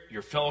spirit,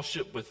 your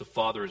fellowship with the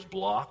Father is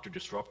blocked or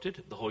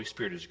disrupted. The Holy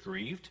Spirit is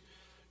grieved.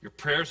 Your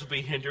prayers will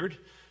be hindered.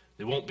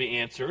 They won't be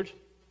answered.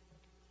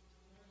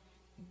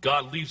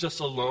 God leaves us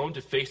alone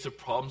to face the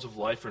problems of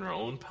life in our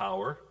own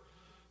power.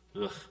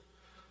 Ugh.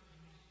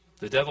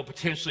 The devil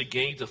potentially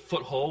gains a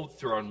foothold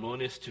through our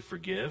unwillingness to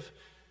forgive.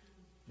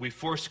 We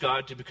force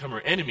God to become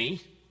our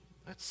enemy.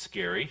 That's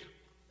scary.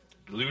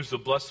 We lose the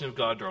blessing of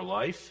God in our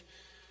life.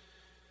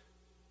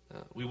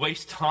 We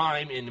waste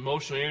time and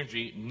emotional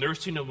energy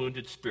nursing a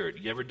wounded spirit.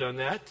 You ever done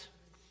that?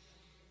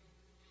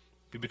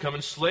 We become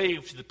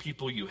enslaved to the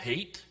people you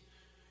hate,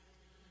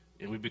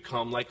 and we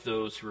become like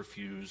those who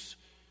refuse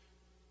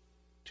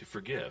to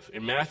forgive.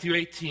 In Matthew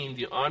 18,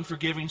 the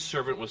unforgiving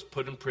servant was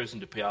put in prison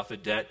to pay off a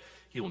debt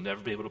he will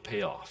never be able to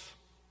pay off.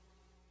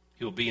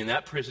 He will be in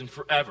that prison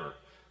forever.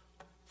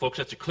 Folks,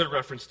 that's a clear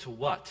reference to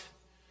what?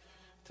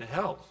 To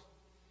hell.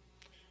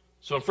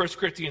 So in 1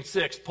 Corinthians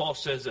 6, Paul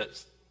says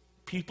that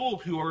people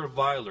who are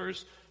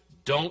revilers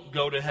don't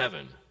go to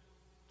heaven.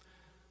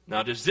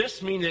 Now, does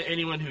this mean that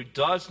anyone who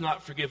does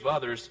not forgive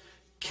others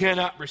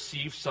cannot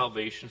receive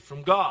salvation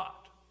from God?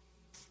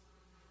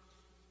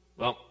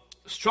 Well,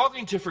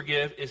 struggling to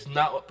forgive is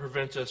not what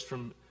prevents us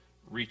from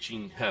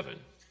reaching heaven.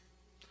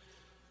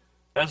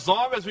 As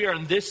long as we are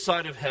on this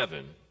side of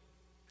heaven,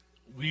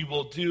 we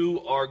will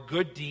do our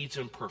good deeds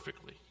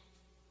imperfectly,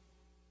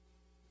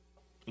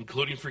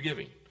 including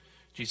forgiving.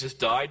 Jesus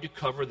died to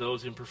cover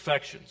those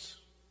imperfections.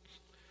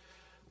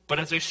 But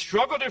as I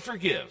struggle to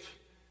forgive,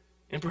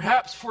 and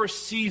perhaps for a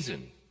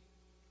season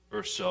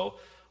or so,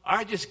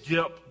 I just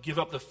give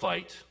up the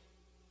fight,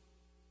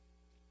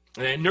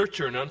 and I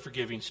nurture an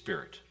unforgiving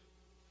spirit.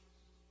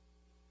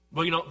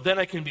 Well, then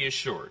I can be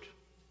assured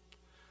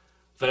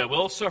that I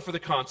will suffer the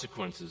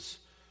consequences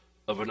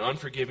of an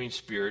unforgiving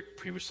spirit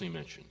previously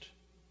mentioned.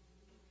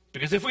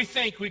 Because if we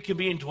think we can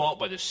be indwelt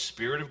by the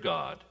Spirit of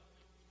God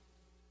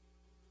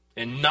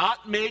and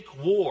not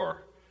make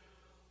war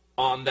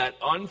on that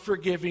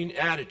unforgiving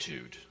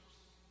attitude,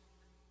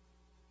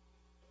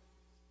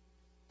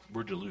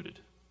 we're deluded.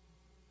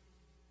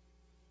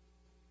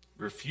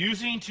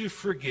 Refusing to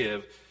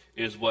forgive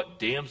is what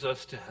damns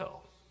us to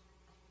hell.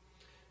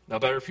 Now,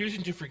 by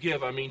refusing to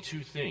forgive, I mean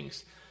two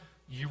things.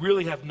 You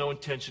really have no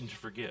intention to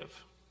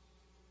forgive.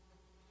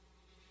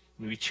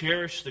 We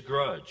cherish the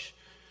grudge.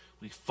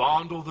 We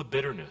fondle the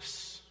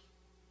bitterness.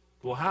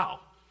 Well, how?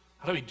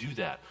 How do we do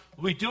that?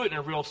 Well, we do it in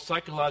a real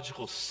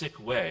psychological, sick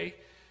way.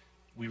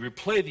 We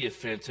replay the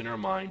offense in our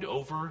mind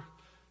over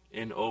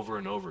and over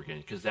and over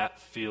again because that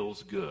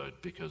feels good,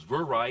 because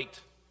we're right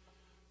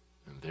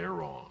and they're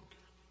wrong.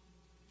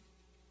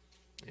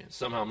 And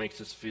somehow makes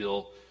us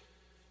feel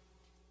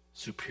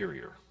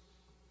superior.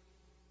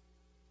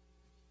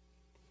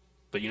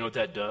 But you know what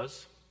that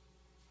does?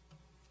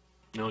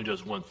 It only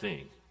does one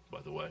thing,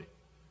 by the way.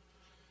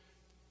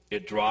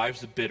 It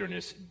drives the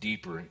bitterness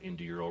deeper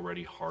into your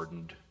already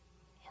hardened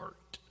heart.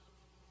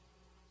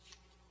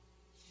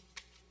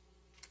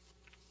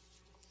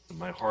 And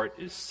my heart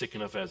is sick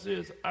enough as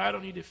is. I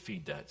don't need to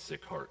feed that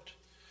sick heart.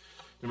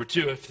 Number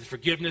two, if the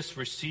forgiveness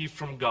received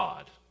from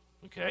God,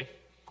 okay?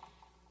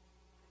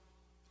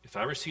 If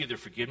I receive the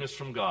forgiveness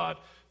from God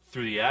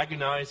through the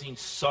agonizing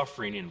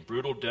suffering and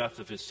brutal death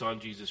of his Son,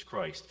 Jesus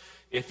Christ,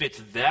 if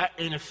it's that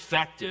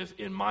ineffective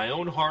in my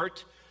own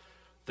heart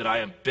that I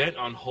am bent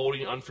on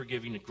holding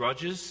unforgiving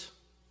grudges,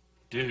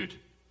 dude,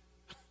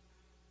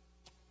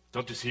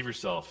 don't deceive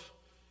yourself.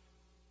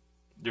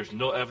 There's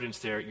no evidence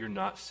there. You're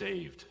not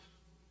saved.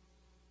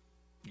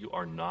 You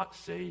are not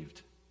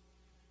saved.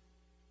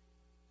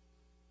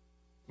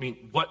 I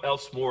mean, what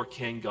else more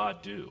can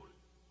God do?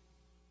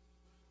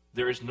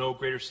 There is no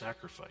greater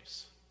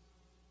sacrifice.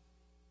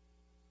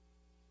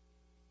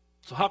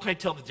 So how can I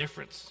tell the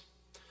difference?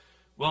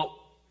 Well,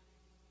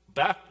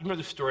 remember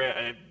the story,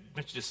 I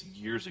mentioned this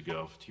years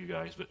ago to you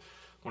guys, but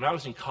when I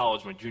was in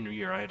college, my junior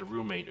year, I had a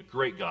roommate, a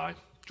great guy,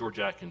 George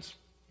Atkins.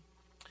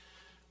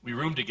 we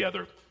roomed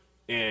together,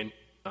 and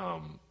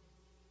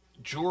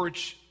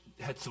George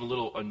had some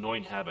little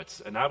annoying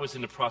habits, and I was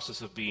in the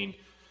process of being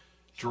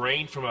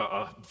drained from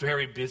a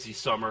very busy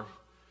summer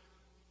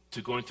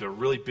to going to a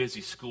really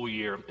busy school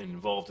year and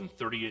involved in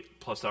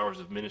 30-plus hours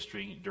of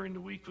ministry during the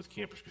week with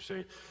Campus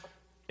Crusade.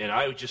 And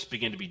I would just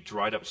begin to be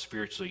dried up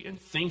spiritually, and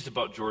things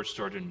about George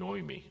started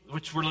annoying me,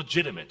 which were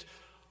legitimate.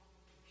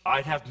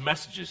 I'd have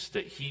messages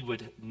that he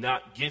would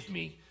not give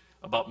me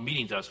about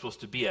meetings I was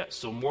supposed to be at.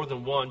 So more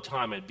than one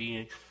time I'd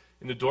be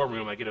in the dorm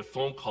room, I'd get a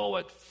phone call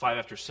at 5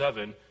 after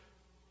 7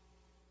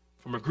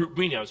 from a group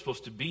meeting I was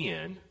supposed to be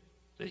in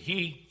that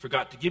he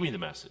forgot to give me the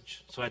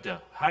message. So I had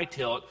to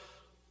hightail it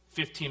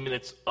 15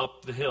 minutes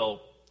up the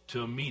hill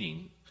to a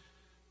meeting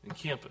in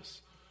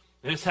campus.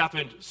 And this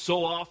happened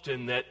so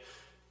often that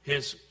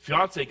his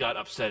fiance got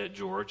upset at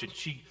George, and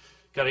she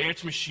got an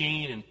answer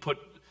machine and put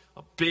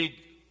a big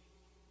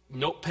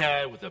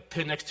notepad with a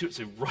pen next to it,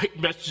 said, write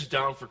messages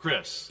down for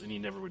Chris, and he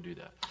never would do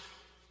that.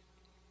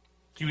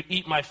 He would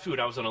eat my food.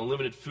 I was on a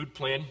limited food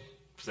plan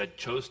because I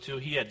chose to.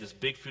 He had this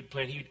big food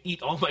plan. He would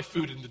eat all my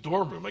food in the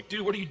dorm room. Like,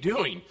 dude, what are you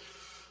doing?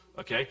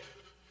 Okay.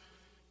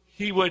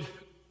 He would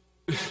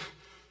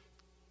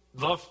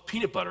love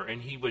peanut butter,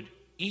 and he would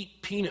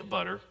eat peanut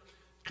butter,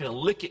 kind of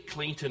lick it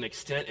clean to an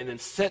extent, and then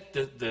set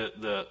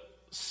the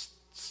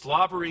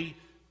slobbery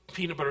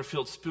peanut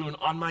butter-filled spoon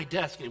on my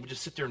desk, and it would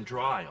just sit there and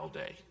dry all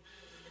day.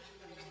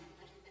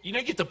 You know,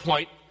 you get the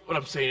point, what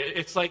I'm saying.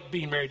 It's like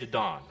being married to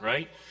Dawn,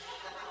 right?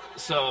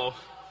 So,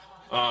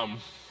 Don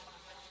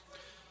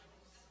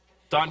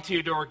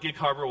Theodore, Gig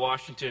Harbor,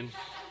 Washington.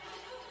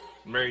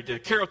 Married to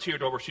Carol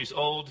Theodore, where she's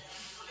old.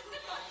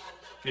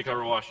 Gig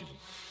Harbor, Washington.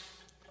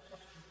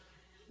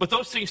 But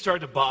those things started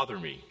to bother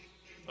me,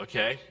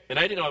 okay? And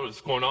I didn't know what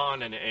was going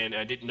on, and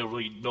I didn't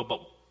really know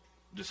about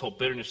this whole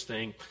bitterness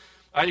thing.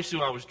 I just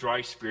knew I was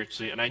dry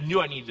spiritually, and I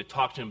knew I needed to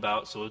talk to him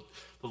about it. So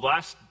the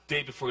last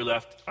day before he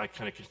left, I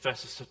kind of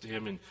confessed this stuff to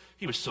him, and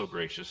he was so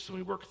gracious, and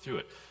we worked through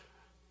it.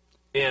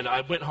 And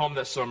I went home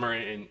that summer,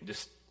 and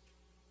just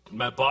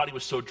my body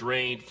was so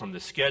drained from the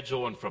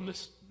schedule and from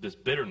this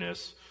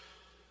bitterness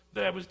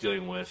that I was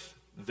dealing with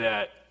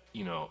that,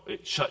 you know,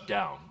 it shut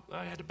down.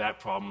 I had back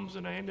problems,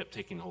 and I ended up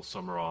taking the whole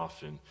summer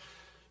off and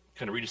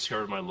kind of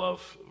rediscovered my love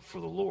for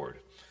the Lord.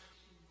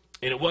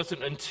 And it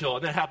wasn't until,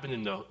 and that happened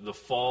in the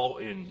fall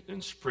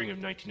and spring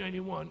of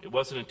 1991. It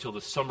wasn't until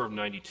the summer of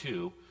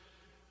 92,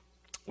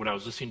 when I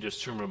was listening to a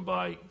sermon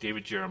by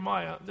David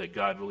Jeremiah, that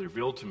God really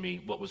revealed to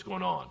me what was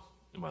going on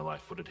in my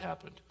life, what had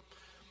happened.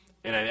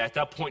 And at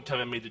that point in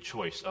time, I made the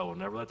choice, I will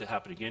never let that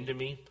happen again to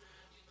me.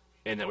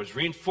 And that was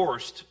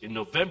reinforced in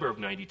November of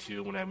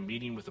 92 when I'm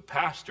meeting with a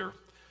pastor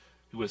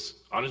who was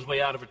on his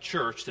way out of a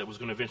church that was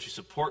going to eventually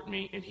support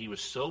me, and he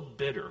was so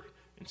bitter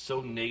and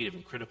so negative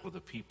and critical of the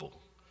people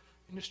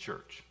in his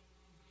church.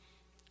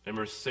 I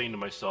remember saying to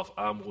myself,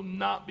 I will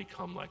not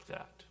become like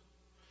that.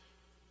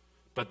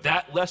 But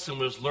that lesson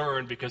was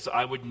learned because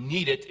I would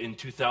need it in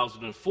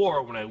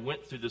 2004 when I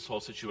went through this whole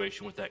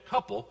situation with that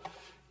couple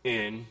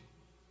in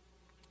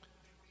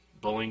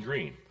Bowling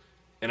Green.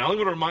 And I'm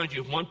going to remind you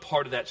of one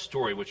part of that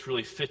story which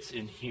really fits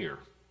in here.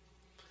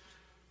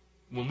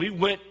 When we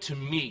went to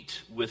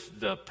meet with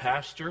the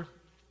pastor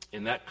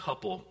and that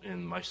couple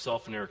and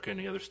myself and Erica and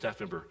the other staff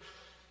member,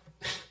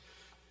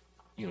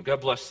 you know, God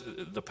bless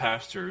the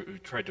pastor who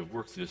tried to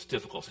work through this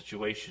difficult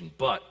situation,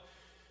 but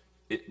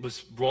it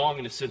was wrong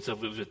in the sense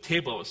of it was a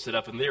table that was set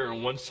up and they were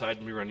on one side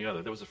and we were on the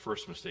other. That was the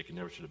first mistake. It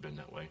never should have been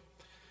that way.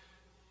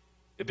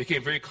 It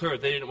became very clear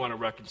they didn't want to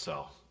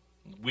reconcile.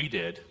 We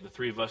did. The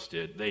three of us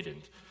did. They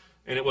didn't.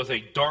 And it was a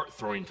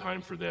dart-throwing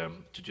time for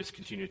them to just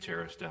continue to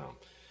tear us down.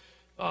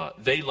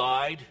 They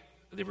lied.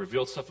 They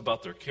revealed stuff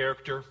about their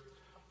character.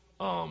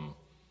 And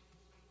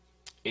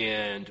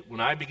when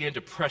I began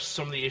to press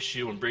some of the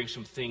issue and bring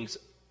some things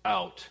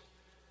out,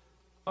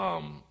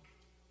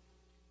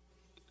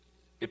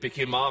 it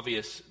became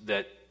obvious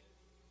that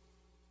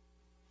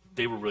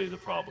they were really the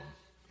problem.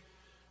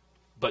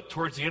 But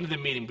towards the end of the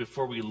meeting,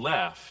 before we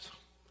left,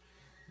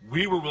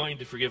 we were willing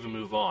to forgive and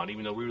move on,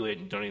 even though we really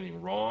hadn't done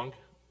anything wrong.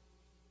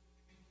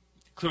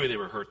 Clearly they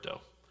were hurt, though.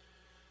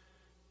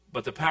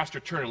 But the pastor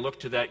turned and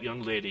looked to that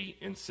young lady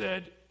and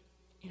said,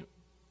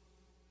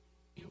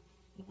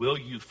 will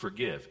you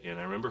forgive? And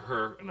I remember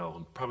her, and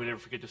I'll probably never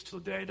forget this till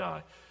the day I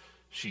die.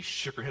 She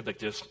shook her head like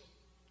this. I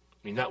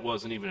mean, that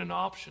wasn't even an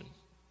option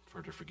for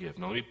her to forgive.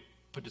 Now, let me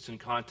put this in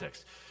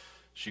context.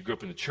 She grew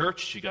up in the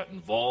church. She got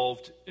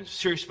involved, and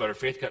serious about her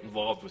faith, got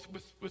involved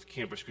with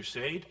Campus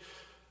Crusade.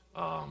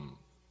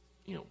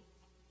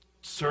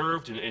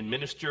 Served and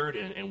ministered,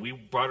 and we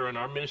brought her in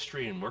our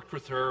ministry and worked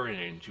with her,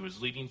 and she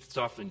was leading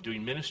stuff and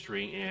doing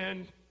ministry,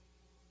 and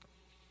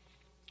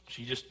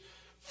she just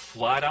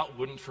flat out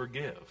wouldn't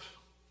forgive.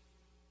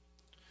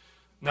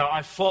 Now,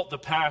 I fault the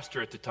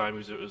pastor at the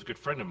time, who was a good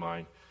friend of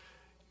mine.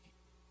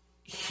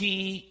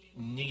 He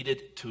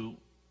needed to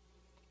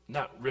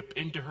not rip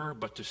into her,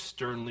 but to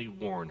sternly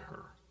warn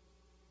her.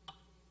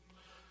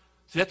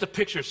 See, that's a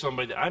picture of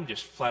somebody that I'm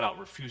just flat out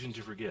refusing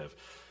to forgive.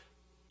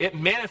 It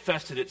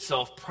manifested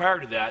itself prior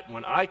to that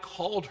when I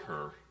called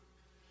her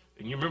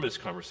and you remember this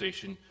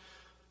conversation.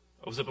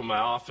 I was up in my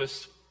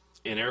office,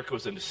 and Erica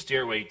was in the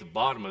stairway at the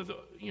bottom of the,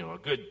 a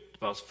good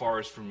about as far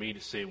as for me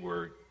to say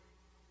where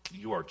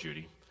you are,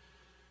 Judy.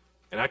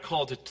 And I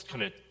called to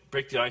kind of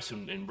break the ice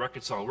and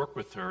reconcile and work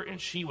with her,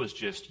 and she was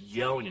just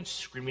yelling and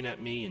screaming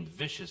at me, and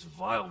vicious,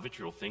 vile,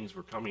 vitriol things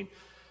were coming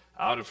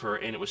out of her,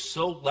 and it was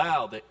so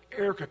loud that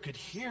Erica could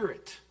hear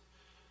it.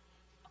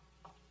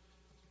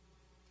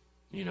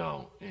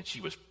 And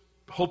she was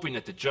hoping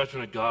that the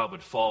judgment of God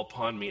would fall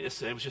upon me.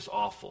 It was just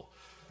awful.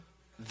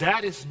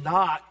 That is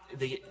not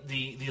the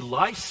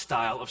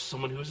lifestyle of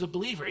someone who is a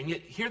believer. And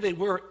yet here they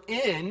were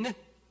in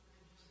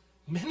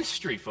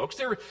ministry, folks.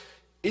 They were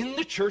in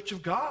the church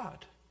of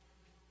God.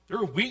 There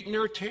were wheat and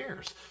there were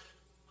tares.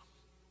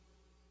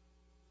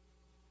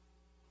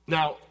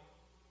 Now,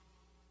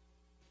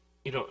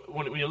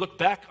 when you look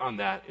back on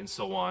that and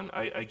so on,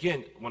 I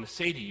again want to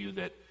say to you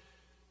that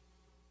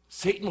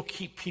Satan will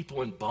keep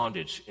people in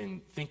bondage and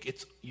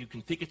you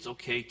can think it's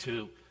okay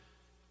to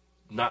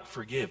not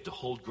forgive, to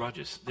hold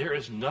grudges. There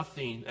is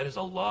nothing, that is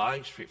a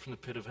lie straight from the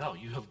pit of hell.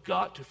 You have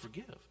got to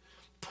forgive.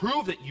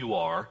 Prove that you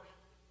are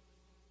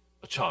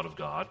a child of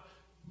God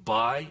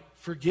by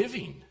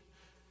forgiving.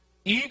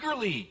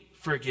 Eagerly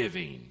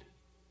forgiving.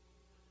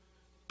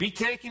 Be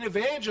taken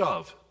advantage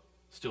of.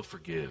 Still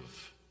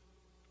forgive.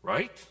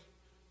 Right?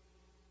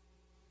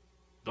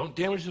 Don't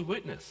damage the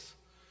witness.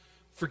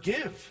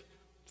 Forgive.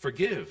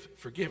 Forgive.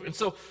 Forgive. And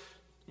so,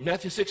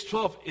 Matthew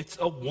 6:12, it's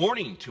a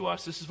warning to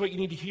us. This is what you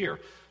need to hear.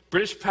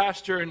 British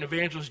pastor and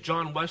evangelist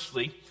John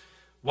Wesley,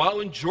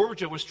 while in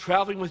Georgia, was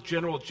traveling with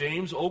General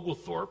James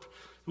Oglethorpe,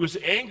 who was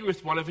angry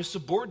with one of his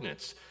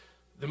subordinates.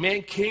 The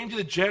man came to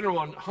the general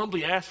and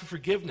humbly asked for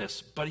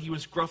forgiveness, but he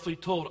was gruffly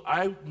told,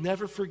 "I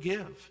never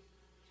forgive."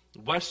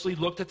 Wesley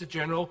looked at the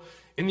general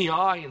in the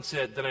eye and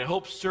said, "Then I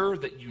hope, sir,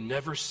 that you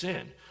never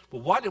sin."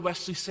 Well, why did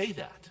Wesley say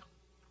that?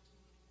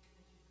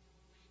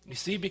 You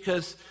see,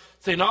 because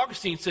St.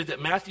 Augustine said that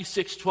Matthew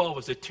 6:12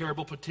 was a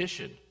terrible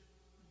petition.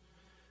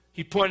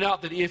 He pointed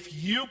out that if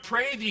you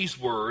pray these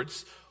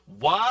words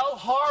while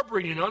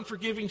harboring an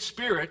unforgiving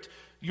spirit,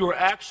 you are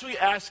actually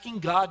asking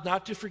God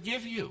not to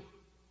forgive you.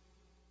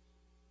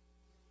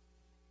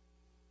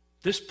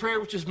 This prayer,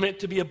 which is meant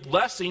to be a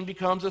blessing,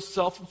 becomes a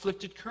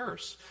self-inflicted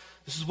curse.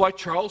 This is why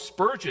Charles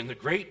Spurgeon, the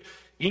great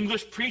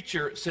English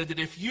preacher, said that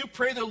if you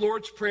pray the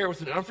Lord's Prayer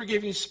with an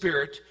unforgiving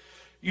spirit,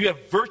 you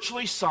have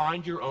virtually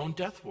signed your own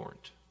death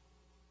warrant.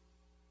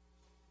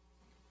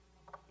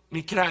 I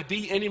mean, can I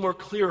be any more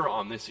clearer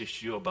on this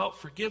issue about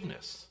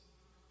forgiveness?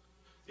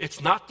 It's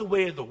not the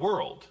way of the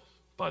world,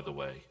 by the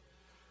way,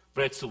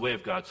 but it's the way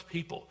of God's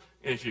people.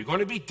 And if you're going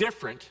to be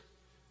different,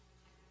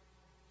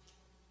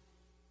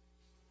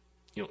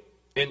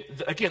 and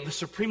again, the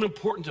supreme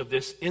importance of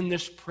this in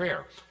this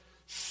prayer,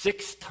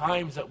 6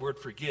 times that word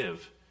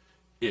forgive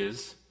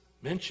is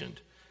mentioned.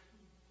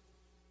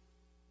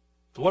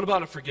 So what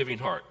about a forgiving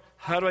heart?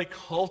 How do I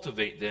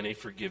cultivate then a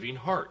forgiving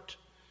heart?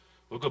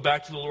 We'll go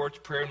back to the Lord's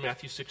Prayer in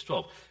Matthew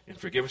 6:12. And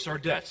forgive us our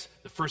debts.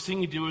 The first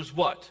thing you do is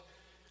what?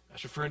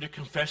 That's referring to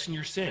confessing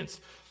your sins.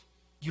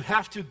 You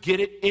have to get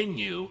it in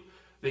you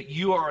that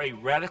you are a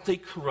radically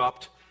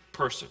corrupt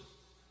person.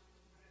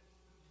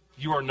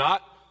 You are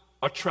not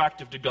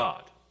attractive to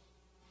God.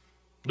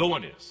 No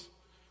one is.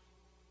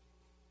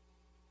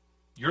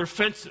 You're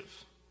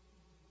offensive.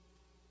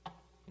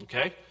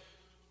 Okay?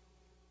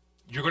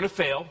 You're going to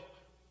fail.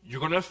 You're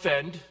going to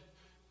offend.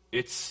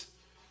 It's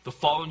the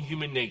fallen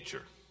human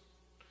nature.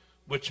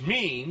 Which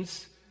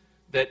means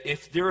that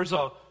if there is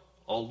a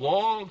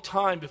long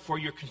time before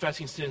you're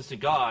confessing sins to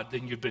God,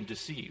 then you've been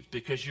deceived.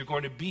 Because you're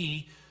going to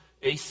be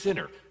a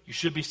sinner. You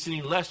should be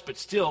sinning less, but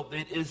still,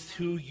 it is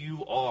who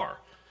you are.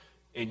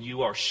 And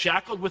you are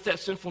shackled with that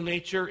sinful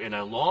nature, and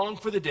I long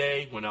for the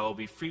day when I will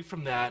be free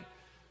from that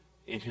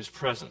in his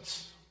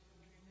presence.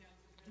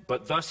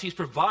 But thus he's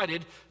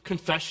provided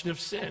confession of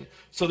sin.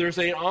 So there's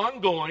an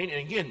ongoing,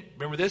 and again,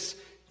 remember this,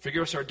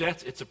 forgive us our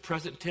debts, it's a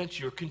present tense.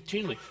 You're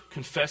continually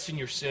confessing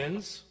your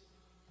sins.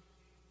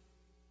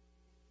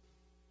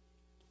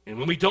 And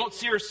when we don't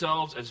see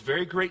ourselves as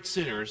very great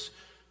sinners,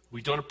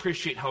 we don't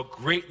appreciate how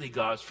greatly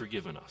God's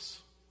forgiven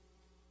us.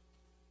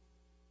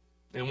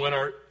 And when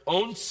our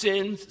own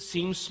sins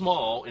seem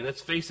small, and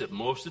let's face it,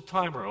 most of the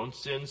time our own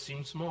sins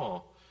seem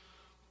small,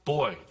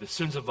 boy, the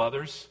sins of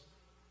others,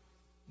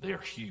 they are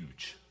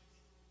huge.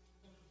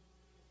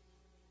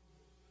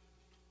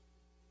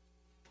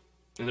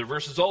 And the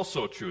verse is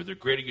also true. The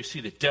greater you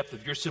see the depth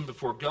of your sin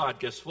before God,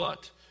 guess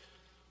what?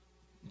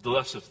 The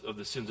less of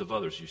the sins of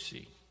others you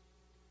see.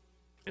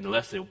 And the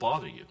less they will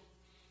bother you.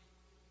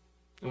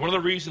 And one of the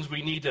reasons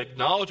we need to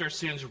acknowledge our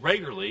sins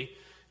regularly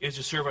is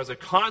to serve as a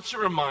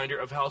constant reminder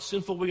of how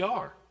sinful we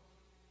are.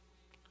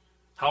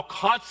 How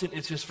constant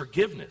is his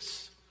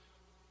forgiveness.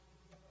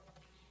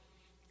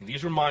 And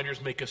these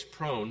reminders make us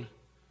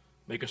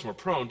more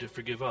prone to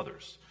forgive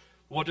others.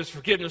 What does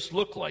forgiveness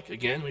look like?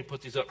 Again, let me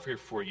put these up here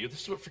for you.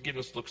 This is what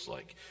forgiveness looks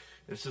like.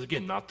 And this is,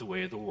 again, not the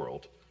way of the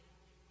world.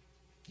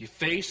 You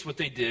face what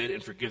they did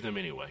and forgive them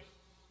anyway.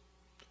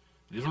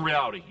 Live in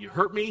reality. You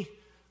hurt me,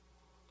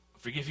 I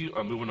forgive you,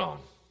 I'm moving on.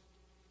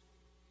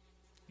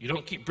 You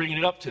don't keep bringing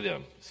it up to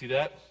them. See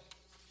that?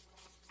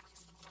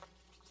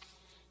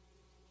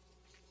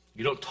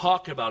 You don't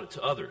talk about it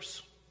to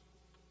others.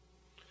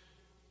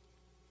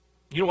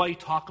 You know why you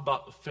talk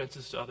about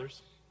offenses to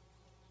others?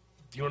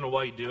 Do you want to know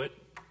why you do it?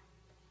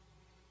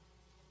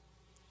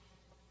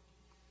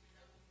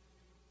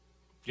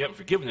 You haven't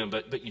forgiven them,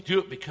 but you do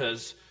it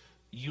because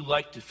you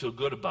like to feel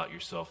good about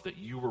yourself, that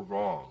you were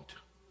wronged.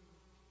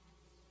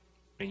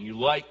 And you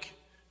like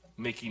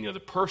making the other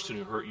person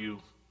who hurt you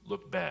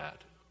look bad.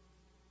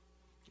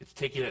 It's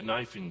taking that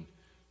knife and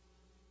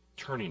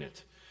turning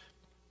it.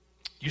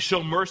 You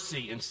show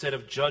mercy instead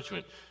of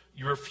judgment.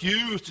 You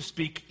refuse to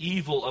speak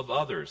evil of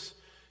others.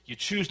 You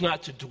choose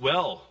not to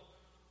dwell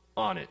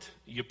on it.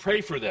 You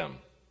pray for them.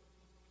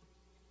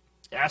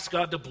 Ask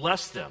God to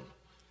bless them.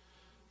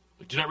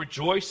 Do not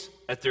rejoice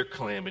at their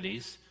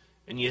calamities,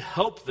 and you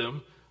help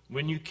them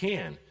when you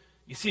can.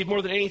 You see,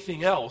 more than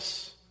anything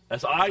else,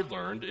 as I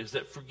learned, is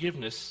that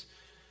forgiveness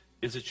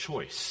is a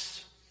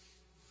choice.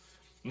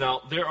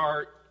 Now, there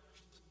are,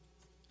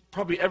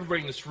 probably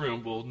everybody in this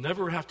room will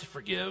never have to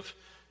forgive,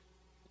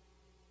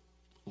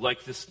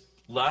 like this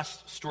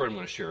last story I'm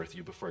going to share with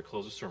you before I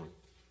close the sermon.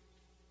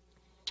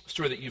 A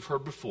story that you've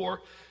heard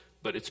before,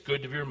 but it's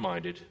good to be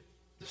reminded,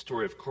 the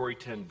story of Corrie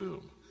ten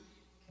Boom.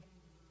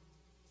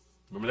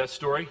 Remember that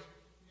story?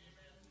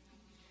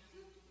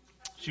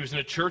 She was in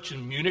a church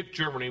in Munich,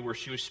 Germany, where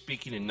she was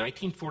speaking in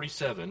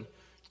 1947,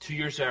 2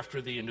 years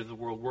after the end of the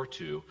World War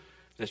II,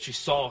 that she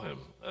saw him,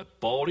 a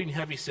balding,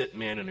 heavy-set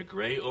man in a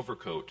gray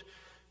overcoat,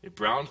 a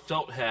brown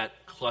felt hat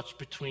clutched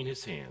between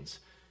his hands.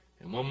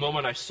 In one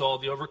moment I saw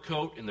the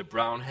overcoat and the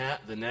brown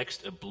hat, the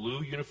next a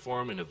blue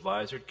uniform and a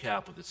visored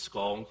cap with its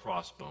skull and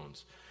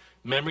crossbones.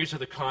 Memories of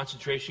the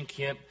concentration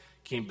camp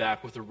came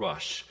back with a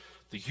rush.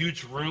 The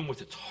huge room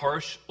with its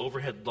harsh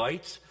overhead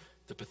lights,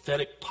 the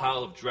pathetic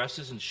pile of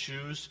dresses and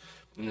shoes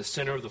in the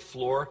center of the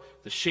floor,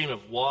 the shame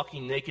of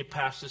walking naked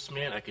past this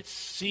man. I could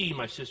see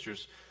my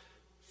sister's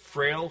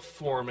frail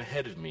form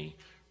ahead of me,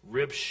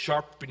 ribs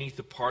sharp beneath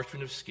the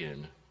parchment of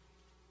skin.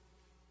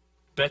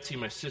 Betsy,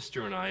 my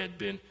sister, and I had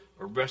been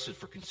arrested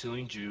for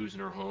concealing Jews in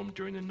her home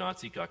during the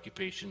Nazi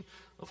occupation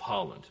of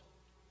Holland.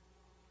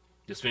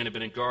 This man had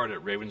been a guard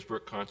at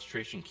Ravensbrück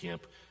concentration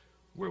camp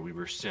where we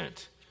were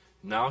sent.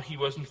 Now he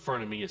was in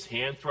front of me, his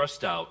hand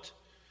thrust out,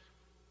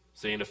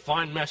 saying, "A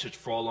fine message,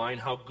 Fraulein.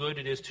 How good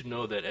it is to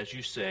know that, as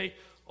you say,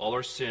 all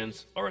our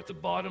sins are at the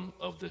bottom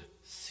of the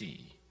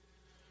sea."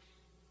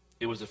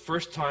 It was the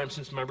first time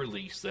since my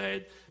release that I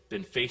had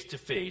been face to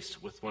face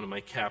with one of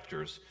my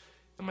captors,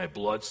 and my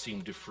blood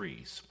seemed to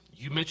freeze.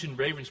 "You mentioned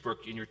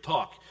Ravensbrück in your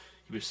talk,"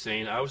 he was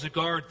saying. "I was a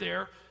guard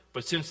there,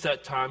 but since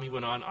that time," he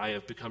went on, "I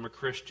have become a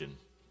Christian.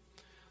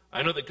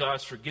 I know that God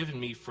has forgiven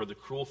me for the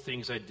cruel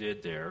things I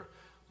did there,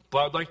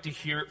 but I'd like to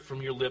hear it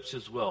from your lips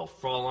as well.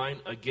 Fraulein,"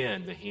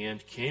 again, the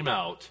hand came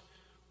out,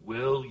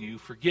 "will you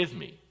forgive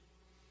me?"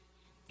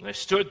 And I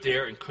stood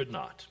there and could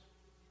not.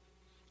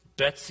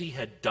 Betsy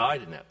had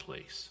died in that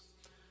place.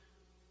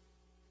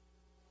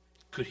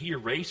 Could he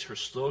erase her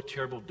slow,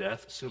 terrible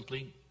death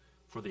simply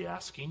for the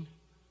asking?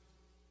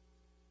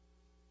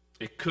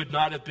 It could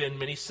not have been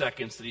many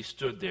seconds that he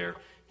stood there,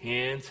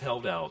 hands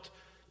held out,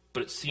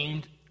 but it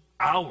seemed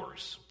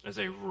hours as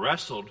I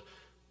wrestled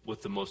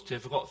with the most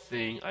difficult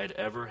thing I'd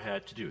ever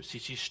had to do. See,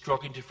 she's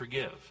struggling to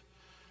forgive.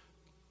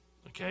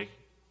 Okay?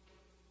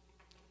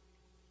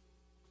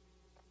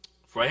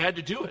 For I had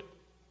to do it.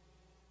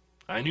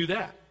 I knew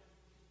that.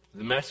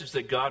 The message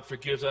that God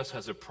forgives us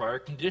has a prior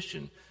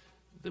condition,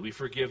 that we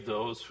forgive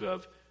those who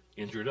have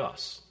injured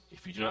us.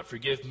 If you do not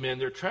forgive men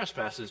their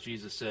trespasses,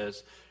 Jesus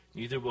says,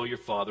 neither will your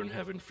Father in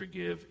heaven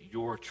forgive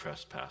your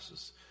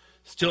trespasses.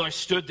 Still I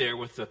stood there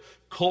with the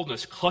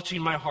coldness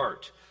clutching my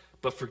heart.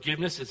 But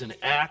forgiveness is an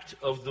act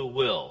of the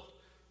will.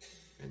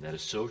 And that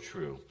is so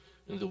true.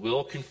 And the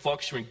will can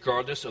function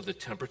regardless of the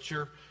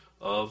temperature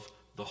of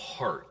the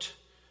heart.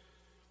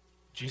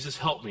 Jesus,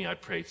 help me, I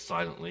prayed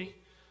silently.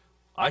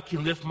 I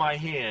can lift my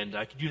hand.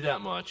 I can do that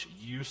much.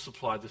 You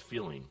supply the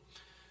feeling.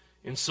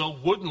 And so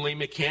woodenly,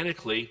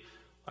 mechanically,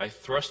 I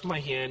thrust my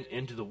hand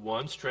into the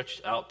one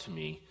stretched out to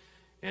me.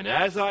 And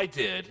as I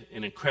did,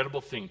 an incredible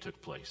thing took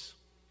place.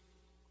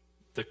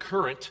 The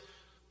current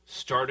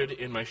started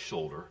in my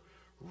shoulder,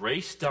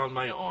 raced down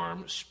my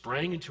arm,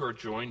 sprang into our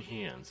joined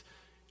hands,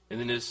 and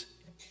then this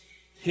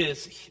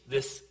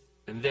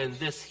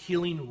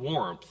healing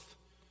warmth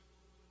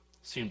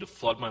seemed to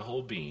flood my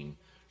whole being,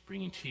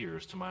 bringing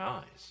tears to my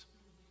eyes.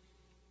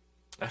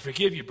 "I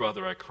forgive you,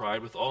 brother," I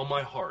cried with all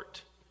my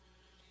heart.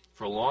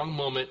 For a long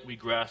moment, we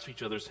grasped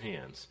each other's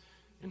hands,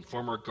 and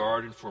former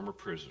guard and former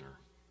prisoner.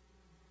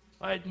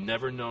 I had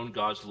never known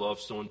God's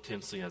love so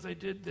intensely as I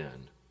did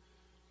then.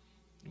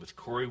 With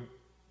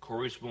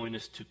Corey's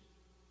willingness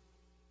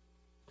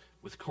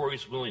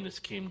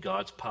came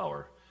God's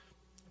power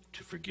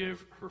to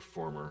forgive her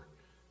former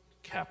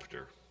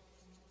captor.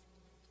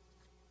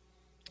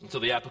 And so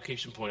the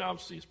application point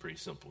obviously is pretty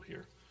simple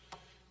here.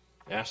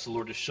 Ask the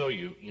Lord to show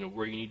you,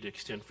 where you need to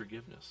extend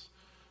forgiveness.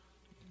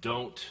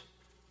 Don't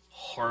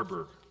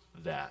harbor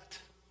that.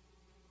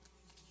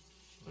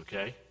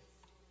 Okay?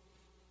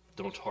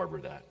 Don't harbor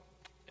that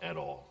at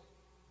all.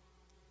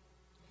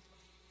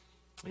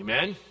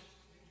 Amen?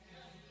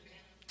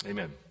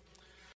 Amen.